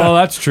 Well,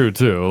 that's true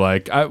too.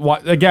 Like,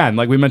 again,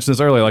 like we mentioned this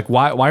earlier, like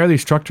why are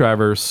these truck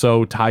drivers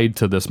so tied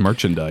to this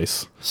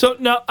merchandise? So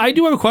now I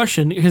do have a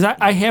question because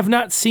I have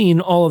not seen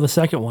all of the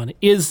second one.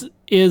 Is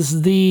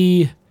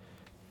the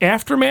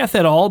aftermath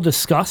at all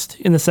discussed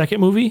in the second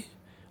movie?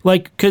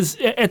 Like, because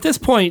at this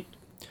point,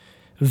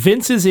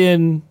 Vince is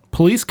in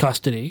police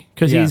custody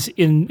because Yeah. he's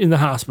in the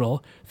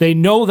hospital. They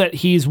know that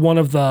he's one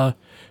of the...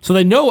 So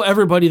they know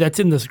everybody that's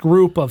in this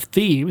group of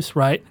thieves,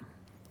 right?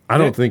 I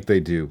don't think they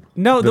do.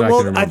 No, that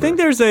can I think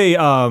remember. there's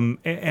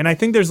and I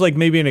think there's like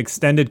maybe an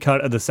extended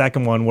cut of the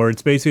second one where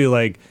it's basically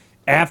like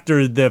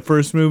after the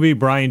first movie,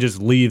 Brian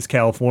just leaves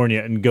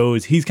California and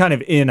goes. He's kind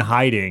of in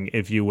hiding,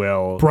 if you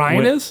will.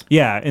 Brian is?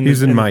 Yeah,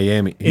 He's in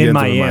Miami. He In ends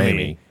up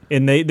Miami.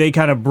 And they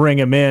kind of bring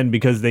him in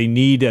because they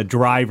need a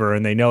driver,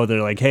 and they know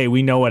they're like, hey,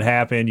 we know what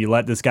happened. You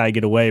let this guy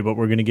get away, but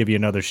we're going to give you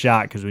another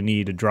shot because we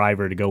need a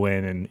driver to go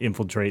in and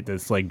infiltrate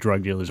this like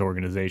drug dealers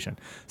organization.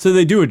 So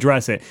they do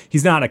address it.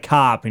 He's not a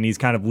cop, and he's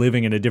kind of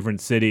living in a different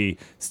city,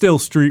 still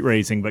street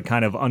racing, but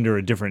kind of under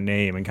a different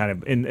name and kind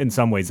of in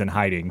some ways in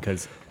hiding.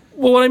 Because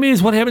Well, what I mean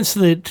is what happens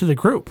to the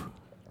group?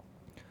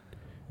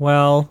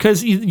 well,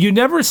 Because you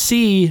never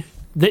see...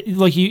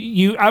 Like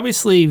you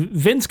obviously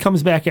Vince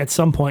comes back at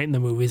some point in the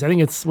movies. I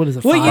think it's what is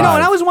it? well, you know, five?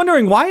 and I was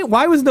wondering why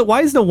is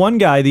the one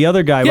guy, the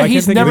other guy? Yeah, why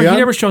he's can't I think of never the- he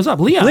never shows up.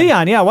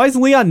 Leon. Yeah. Why has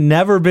Leon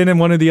never been in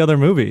one of the other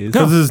movies?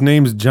 Because his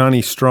name's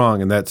Johnny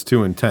Strong, and that's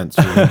too intense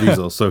for Vin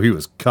Diesel, so he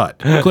was cut.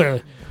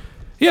 Clearly.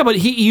 Yeah, but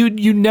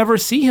you never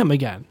see him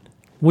again.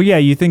 Well, yeah,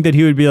 you think that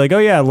he would be like, oh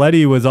yeah,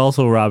 Letty was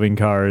also robbing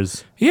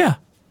cars. Yeah.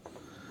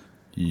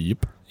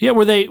 Yep. Yeah,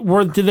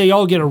 did they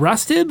all get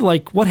arrested?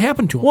 Like, what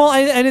happened to them? Well,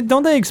 and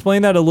don't they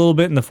explain that a little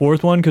bit in the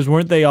fourth one? Because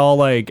weren't they all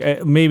like,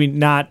 maybe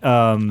not...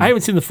 I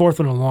haven't seen the fourth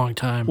one in a long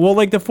time. Well,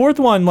 like the fourth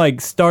one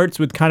like starts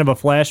with kind of a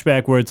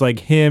flashback where it's like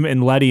him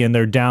and Letty and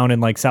they're down in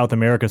like South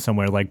America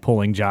somewhere like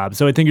pulling jobs.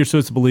 So I think you're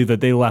supposed to believe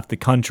that they left the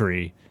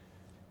country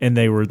and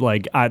they were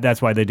like, that's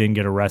why they didn't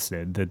get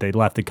arrested, that they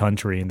left the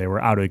country and they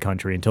were out of the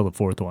country until the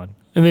fourth one.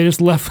 And they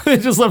just left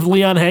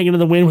Leon hanging in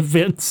the wind with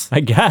Vince. I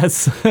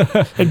guess.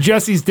 And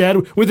Jesse's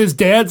dead with his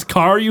dad's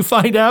car, you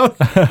find out.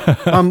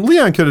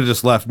 Leon could have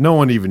just left. No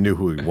one even knew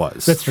who he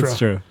was. That's true. That's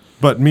true.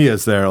 But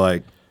Mia's there,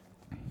 like,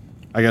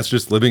 I guess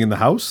just living in the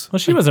house. Well,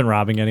 she wasn't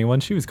robbing anyone.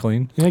 She was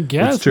clean. I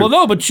guess. That's true. Well,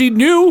 no, but she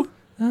knew.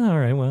 Oh, all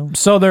right, well.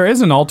 So there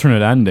is an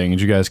alternate ending.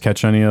 Did you guys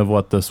catch any of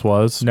what this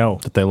was? No.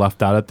 That they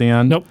left out at the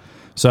end? Nope.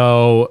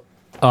 So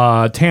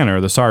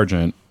Tanner, the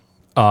sergeant,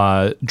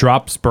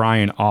 drops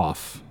Brian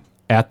off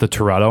at the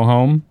Toretto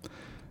home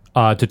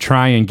to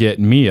try and get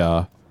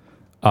Mia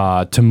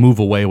to move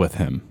away with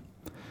him.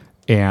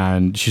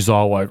 And she's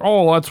all like,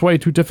 oh, that's way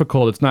too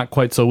difficult. It's not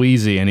quite so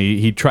easy. And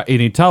he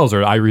tells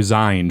her, I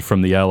resigned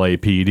from the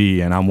LAPD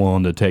and I'm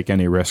willing to take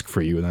any risk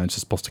for you. And then it's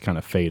just supposed to kind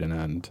of fade and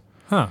end.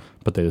 Huh.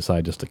 But they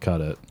decide just to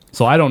cut it.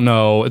 So I don't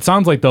know. It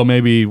sounds like, though,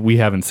 maybe we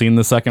haven't seen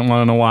the second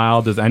one in a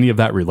while. Does any of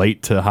that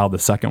relate to how the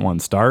second one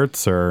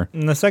starts? Or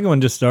And the second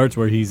one just starts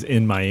where he's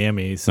in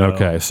Miami. So.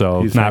 okay,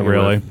 so He's not hanging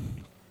really. with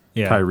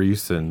Yeah.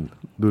 Tyrese and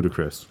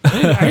Ludacris.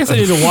 I guess I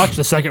need to watch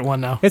the second one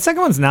now. The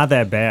second one's not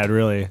that bad,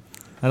 really.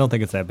 I don't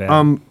think it's that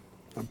bad.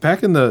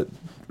 Back in the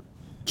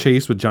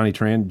chase with Johnny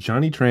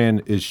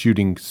Tran is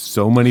shooting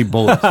so many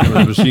bullets with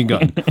a machine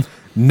gun,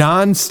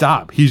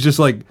 non-stop. He's just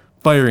like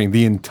firing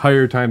the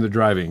entire time they're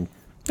driving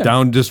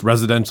down just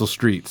residential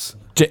streets.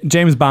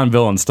 James Bond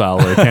villain style,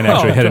 where he can't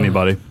actually hit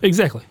anybody.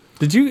 Exactly.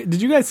 Did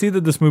you guys see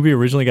that this movie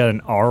originally got an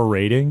R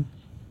rating?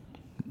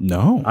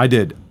 No. I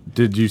did.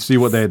 Did you see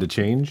what they had to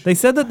change? They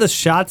said that the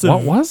shots of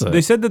What was it?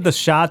 They said that the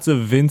shots of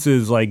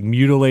Vince's like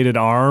mutilated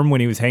arm when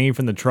he was hanging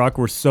from the truck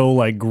were so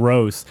like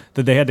gross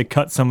that they had to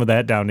cut some of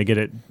that down to get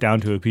it down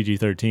to a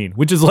PG-13.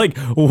 Which is like,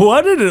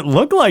 what did it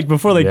look like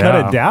before they cut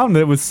Yeah. it down?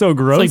 That was so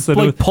gross. It's that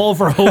like it Paul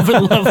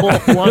Verhoeven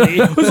level bloody.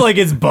 was like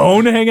his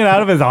bone hanging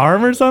out of his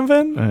arm or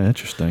something.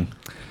 Interesting.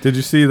 Did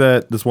you see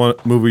that this one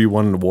movie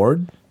won an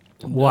award?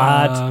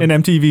 What? An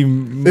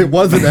MTV? It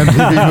was an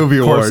MTV Movie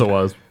Of Award. course it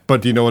was.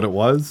 But do you know what it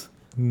was?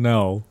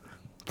 No.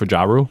 For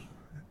Ja Rule?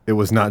 It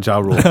was not Ja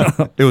Rule.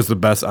 It was the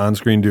best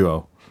on-screen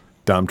duo,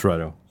 Dom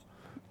Toretto,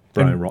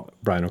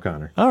 Brian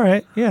O'Connor. All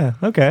right. Yeah.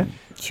 Okay.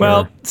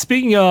 Well,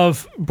 speaking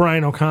of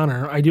Brian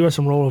O'Connor, I do have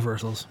some role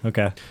reversals.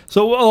 Okay.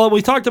 So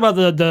we talked about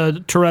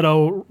the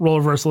Toretto role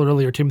reversal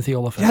earlier, Timothy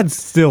Olyphant. That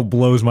still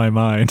blows my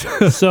mind.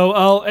 So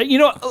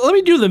let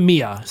me do the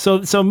Mia.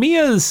 So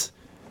Mia's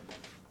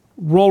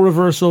role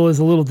reversal is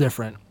a little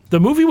different. The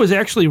movie was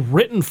actually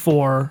written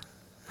for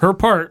her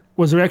part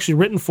was actually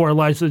written for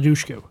Eliza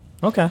Dushku.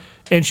 Okay.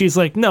 And she's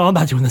like, no, I'm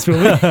not doing this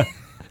movie.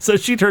 So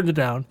she turned it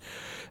down.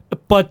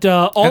 But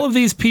all of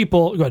these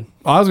people, go ahead.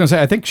 I was going to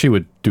say, I think she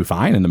would do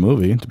fine in the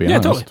movie, to be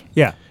honest. Totally.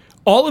 Yeah.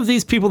 All of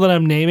these people that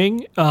I'm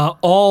naming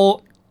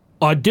all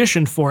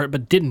auditioned for it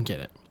but didn't get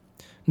it.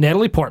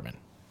 Natalie Portman.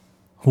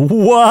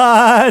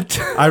 What?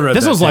 I read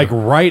This that was too. like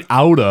right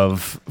out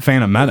of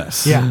Phantom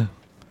Menace. Yeah.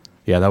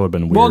 Yeah, that would have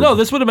been weird. Well, no,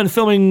 this would have been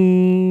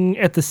filming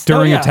at the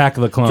During Attack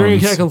of the Clones. During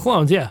Attack of the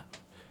Clones, yeah.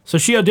 So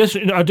she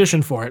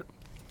auditioned for it.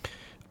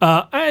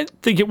 I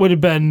think it would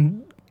have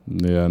been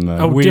Yeah, no.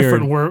 a Weird.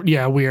 different word.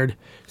 Yeah, weird.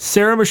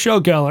 Sarah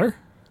Michelle Gellar.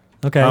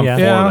 Okay. I'm yeah.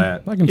 for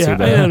that. I can see Yeah,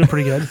 that. I did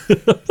pretty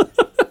good.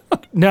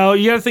 Now,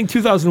 you got to think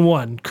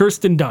 2001.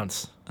 Kirsten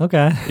Dunst.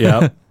 Okay.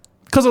 Yeah.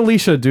 Because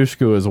Alicia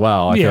Dushku as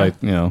well. I Yeah.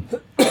 feel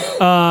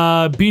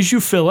like, Bijou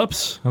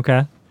Phillips.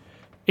 Okay.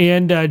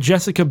 And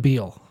Jessica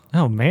Biel.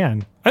 Oh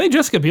man. I think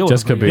Jessica Biel was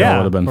Jessica pretty Biel good.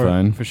 would have been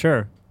fine. for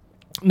sure.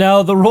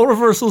 Now, the role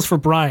reversals for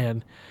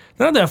Brian,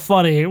 they're not that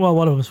funny. Well,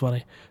 one of them's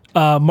funny.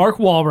 Mark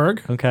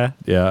Wahlberg. Okay.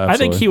 Yeah, absolutely. I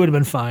think he would have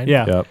been fine.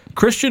 Yeah. Yep.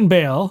 Christian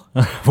Bale.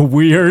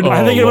 Weird.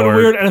 I think it would have Lord.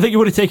 weird, and I think he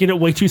would have taken it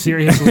way too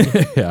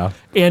seriously. Yeah.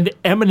 And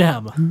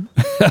Eminem.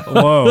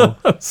 Whoa.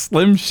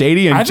 Slim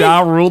Shady and I think-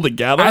 Ja Rule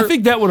together. I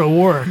think that would have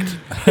worked.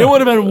 It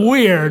would have been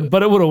weird,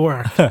 but it would have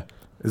worked.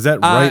 Is that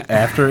right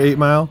after 8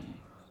 Mile?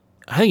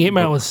 I think 8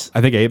 Mile was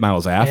I think 8 Mile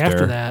was after.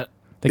 after that.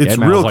 I think It's 8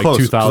 Mile real was close,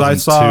 like 'cause I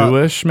saw-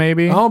 2002-ish,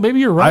 maybe. Oh, maybe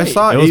you're right. I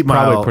saw It was 8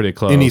 Mile probably pretty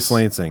close. in East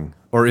Lansing,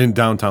 or in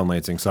downtown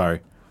Lansing,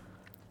 sorry.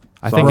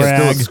 I So think I was it's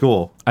still at Brag.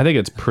 school. I think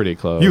it's pretty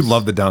close. You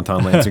love the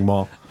downtown Lansing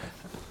Mall.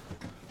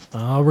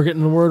 We're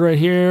getting the word right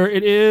here.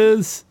 It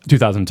is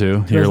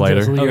 2002, a year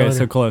later. Year Okay, later.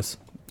 so close.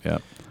 Yeah.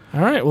 All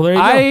right. Well, there you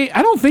go.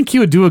 I don't think he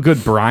would do a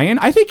good Brian.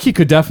 I think he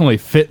could definitely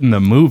fit in the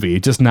movie,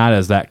 just not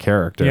as that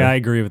character. Yeah, I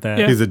agree with that.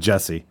 Yeah. He's a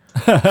Jesse.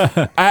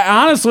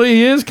 Honestly,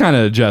 he is kind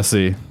of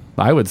Jesse,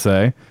 I would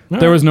say.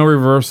 There was no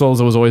reversals.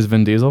 It was always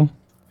Vin Diesel.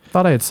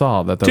 thought I had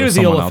saw that there was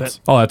Timothy someone Olyphant. else.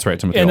 Oh, that's right,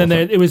 Timothy And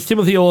Olyphant. then it was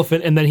Timothy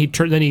Olyphant, and then he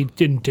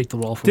didn't take the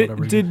role for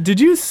whatever reason. Did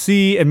you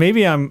see? And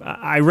maybe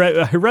I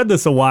read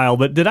this a while,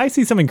 but did I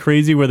see something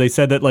crazy where they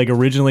said that like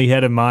originally he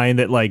had in mind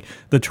that like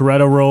the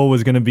Toretto role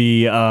was going to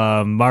be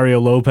Mario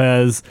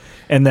Lopez,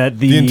 and that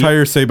The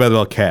entire Saved by the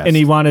Bell cast. and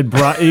he wanted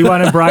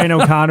Brian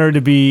O'Connor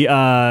to be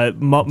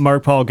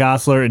Mark Paul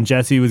Gosselaar, and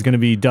Jesse was going to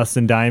be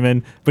Dustin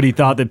Diamond, but he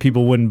thought that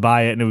people wouldn't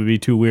buy it and it would be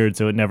too weird,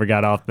 so it never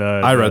got off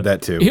the. I read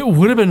that too. It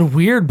would have been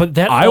weird, but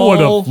that I would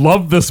have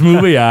loved this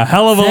movie a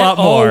hell of a that lot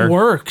all more.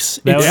 works.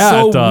 That- It's yeah,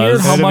 so it does.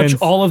 weird how Would've much been-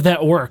 all of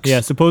that works. Yeah,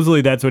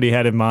 supposedly that's what he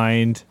had in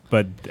mind,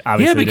 but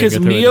obviously Yeah, didn't because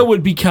get through Mia it.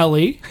 would be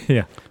Kelly,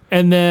 Yeah.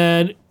 and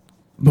then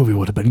Movie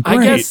would have been great.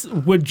 I guess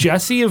would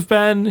Jesse have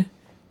been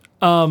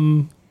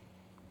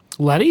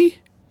Letty?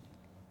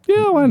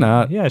 Yeah, why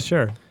not? Yeah,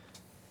 sure.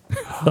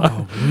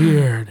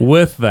 Weird.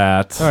 With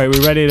that, All right,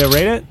 we ready to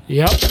rate it?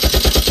 Yep.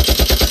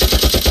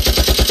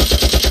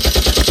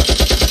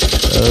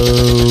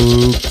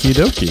 okie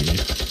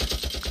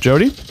dokie.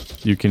 Jody,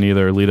 you can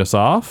either lead us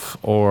off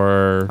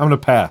or I'm going to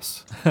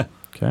pass.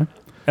 okay.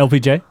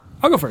 LPJ?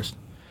 I'll go first.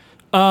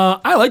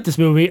 I like this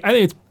movie. I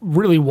think it's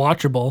really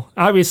watchable.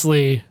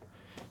 Obviously,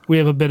 we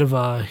have a bit of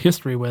a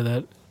history with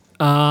it.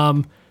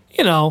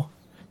 You know,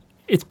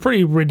 it's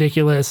pretty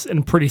ridiculous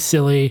and pretty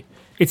silly.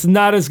 It's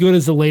not as good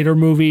as the later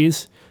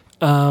movies,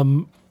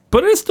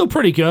 but it's still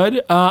pretty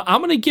good.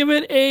 I'm going to give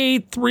it a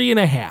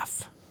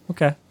 3.5.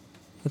 Okay,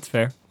 that's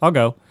fair. I'll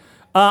go.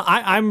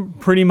 I'm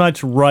pretty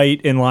much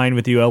right in line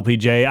with you,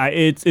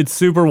 LPJ. It's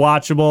super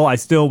watchable. I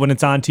still, when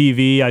it's on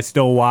TV, I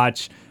still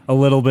watch a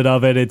little bit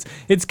of it.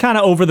 It's kind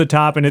of over the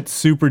top and it's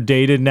super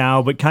dated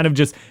now, but kind of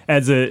just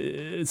as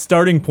a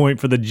starting point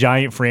for the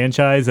giant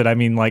franchise that, I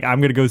mean, like, I'm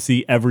going to go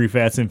see every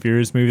Fast and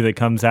Furious movie that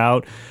comes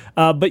out.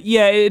 But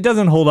yeah, it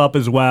doesn't hold up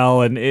as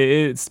well, and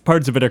it's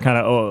parts of it are kind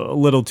of a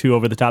little too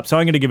over the top. So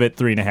I'm going to give it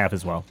 3.5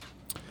 as well.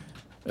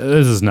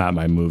 This is not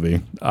my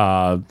movie.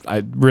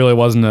 I really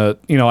wasn't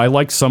I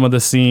like some of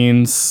the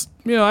scenes.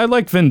 I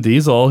like Vin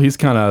Diesel. He's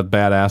kind of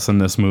badass in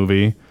this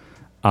movie.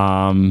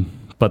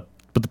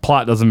 But the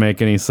plot doesn't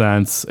make any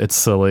sense. It's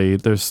silly.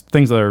 There's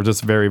things that are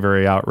just very,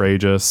 very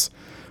outrageous.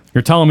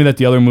 You're telling me that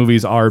the other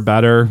movies are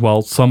better.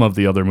 Well, some of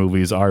the other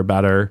movies are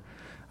better.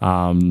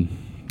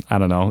 I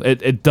don't know.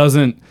 It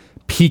doesn't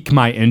pique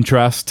my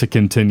interest to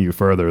continue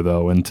further,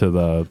 though, into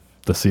the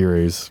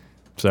series.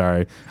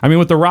 Sorry. I mean,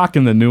 with The Rock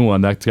in the new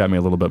one, that got me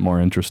a little bit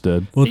more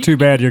interested. Well, too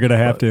bad you're going to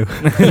have to.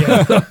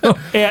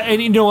 Yeah,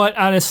 and you know what?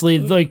 Honestly,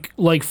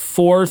 like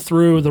 4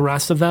 through the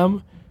rest of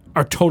them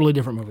are totally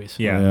different movies.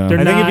 Yeah. They're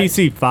I think if not- you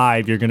see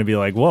 5, you're going to be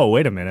like, whoa,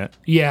 wait a minute.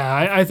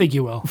 Yeah, I think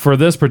you will. For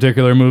this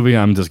particular movie,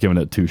 I'm just giving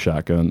it 2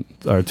 shotgun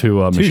or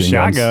 2 machine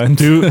shotguns.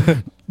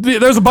 guns.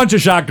 There's a bunch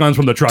of shotguns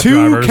from the truck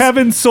 2 drivers.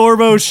 Kevin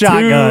Sorbo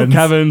shotguns. 2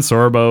 Kevin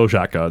Sorbo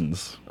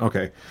shotguns.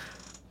 Okay.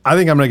 I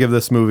think I'm going to give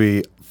this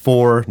movie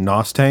 4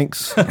 NOS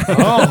tanks.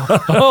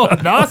 Oh,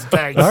 NOS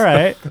tanks. All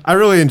right. I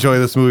really enjoy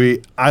this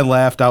movie. I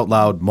laughed out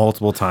loud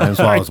multiple times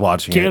while I was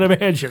watching Can't it.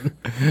 imagine.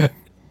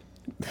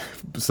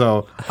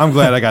 So I'm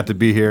glad I got to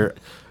be here.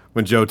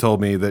 When Joe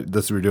told me that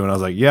this we were doing, I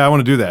was like, yeah, I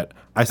want to do that.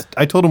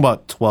 I told him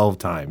about 12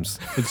 times.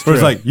 It's true.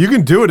 like, you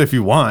can do it if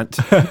you want.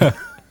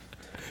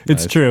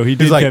 It's true. He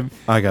did. He's like, Kev-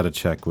 I got to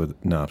check with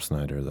Knob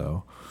Snyder,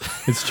 though.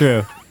 it's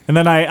true. And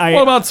then I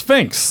What about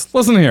Sphinx?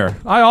 Listen here.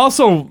 I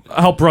also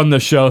help run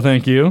this show,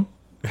 thank you.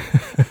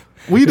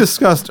 We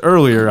discussed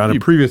earlier on a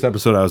previous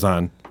episode I was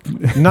on,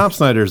 Knob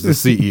Snyder's the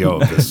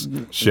CEO of this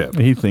ship.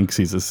 He thinks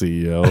he's a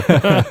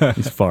CEO.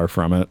 He's far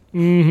from it.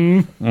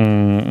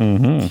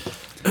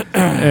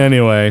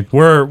 Anyway,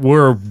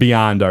 we're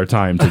beyond our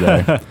time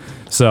today.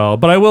 So,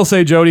 but I will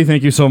say, Jody,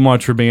 thank you so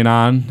much for being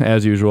on,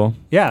 as usual.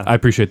 Yeah. I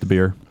appreciate the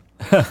beer.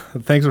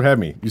 Thanks for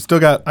having me. I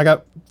got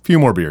a few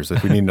more beers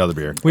if we need another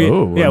beer. we I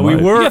we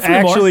might. were You got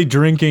 3 more. actually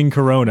drinking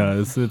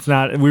Coronas. It's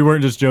not. We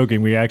weren't just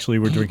joking. We actually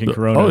were drinking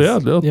Coronas.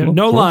 Oh, yeah. Yeah,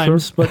 no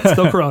limes, but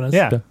still Coronas.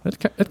 Yeah.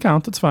 It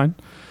counts. It's fine.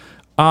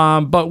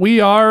 But we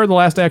are the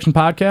Last Action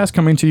Podcast,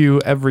 coming to you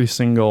every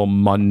single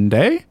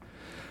Monday.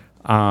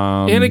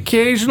 And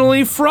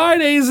occasionally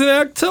Fridays in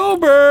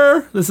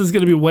October. This is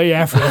going to be way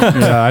after that.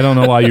 Yeah, I don't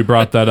know why you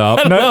brought that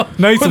up.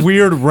 Nice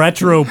weird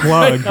retro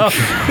plug.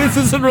 This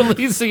isn't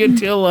releasing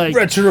until like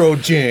Retro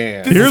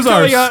Jam. Here's our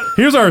coming out-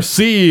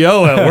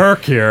 CEO at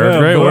work here. Oh,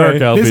 Great boy. work,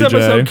 LPJ. this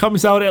episode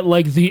comes out at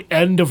like the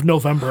end of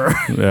November.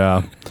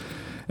 Yeah.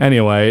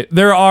 Anyway,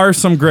 there are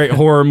some great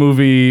horror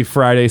movie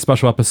Friday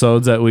special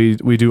episodes that we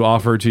do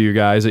offer to you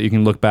guys that you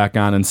can look back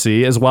on and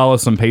see, as well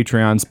as some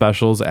Patreon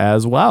specials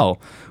as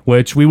well,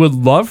 which we would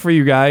love for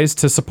you guys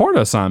to support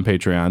us on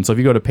Patreon. So if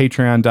you go to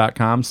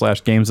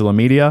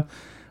patreon.com/GameZillaMedia,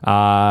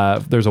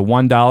 there's a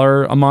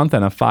 $1 a month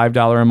and a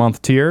 $5 a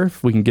month tier.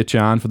 If we can get you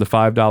on for the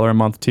 $5 a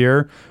month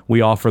tier, we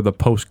offer the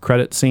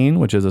post-credit scene,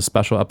 which is a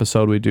special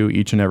episode we do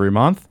each and every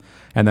month.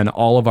 And then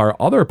all of our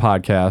other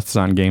podcasts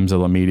on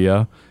GameZilla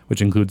Media, which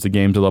includes the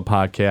GameZilla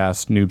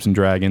podcast, Noobs and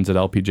Dragons that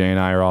LPJ and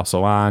I are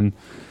also on,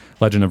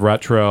 Legend of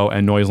Retro,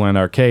 and Noiseland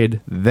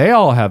Arcade, they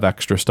all have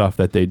extra stuff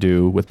that they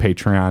do with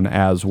Patreon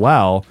as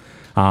well.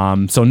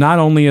 So not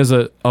only is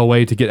it a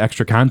way to get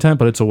extra content,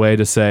 but it's a way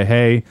to say,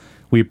 hey,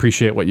 we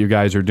appreciate what you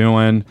guys are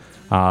doing,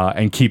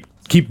 and keep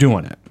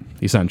doing it,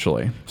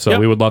 essentially. So Yep.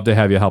 we would love to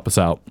have you help us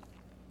out.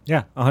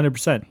 Yeah,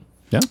 100%.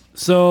 Yeah.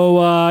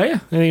 So,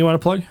 anything you want to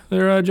plug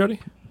there, Jody?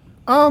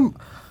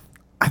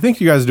 I think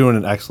you guys are doing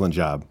an excellent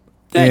job.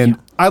 Thank and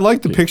you. I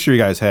like the picture you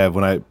guys have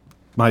when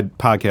my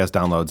podcast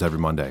downloads every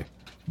Monday.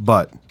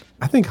 But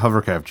I think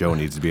Hovercraft Joe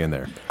needs to be in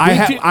there. I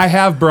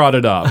have brought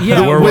it up.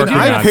 Yeah, We're when working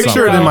When I on picture it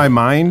something. in my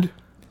mind,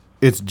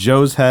 it's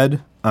Joe's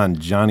head on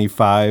Johnny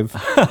Five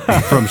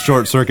from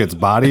Short Circuit's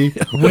body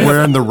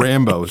wearing the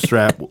Rambo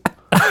strap.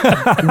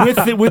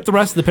 with the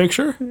rest of the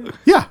picture?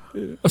 Yeah.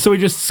 So we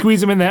just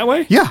squeeze them in that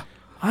way? Yeah.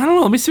 I don't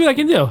know. Let me see what I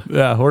can do.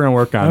 Yeah, we're gonna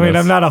work on. I mean,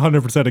 this. I'm not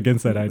 100%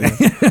 against that idea.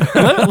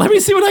 Let me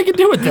see what I can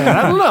do with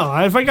that. I don't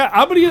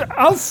know.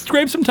 I'll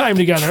scrape some time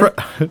together.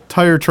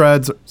 Tire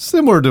treads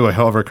similar to a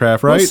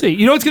hovercraft, right? We'll see.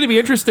 You know what's going to be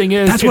interesting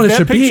is That's if what it that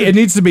should be. picture- It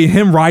needs to be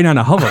him riding on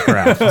a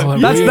hovercraft.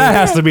 That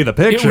has to be the It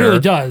picture. really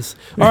does.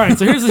 All right,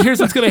 so here's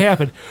what's going to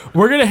happen.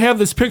 We're going to have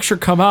this picture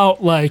come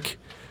out like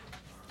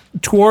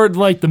toward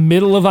like the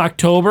middle of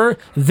October.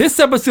 This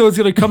episode is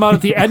going to come out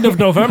at the end of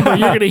November.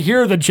 You're going to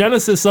hear the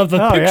genesis of the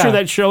picture yeah.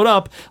 that showed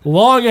up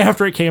long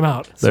after it came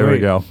out. There we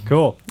Sweet. go.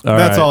 Cool.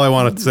 That's all I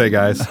wanted to say,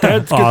 guys.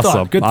 That's good Awesome.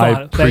 thought. Good thought. I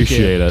Thank you.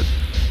 appreciate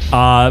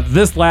it.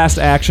 This Last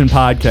Action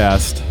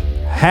podcast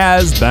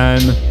has been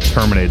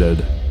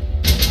terminated.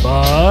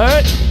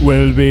 But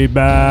We'll be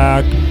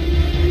back.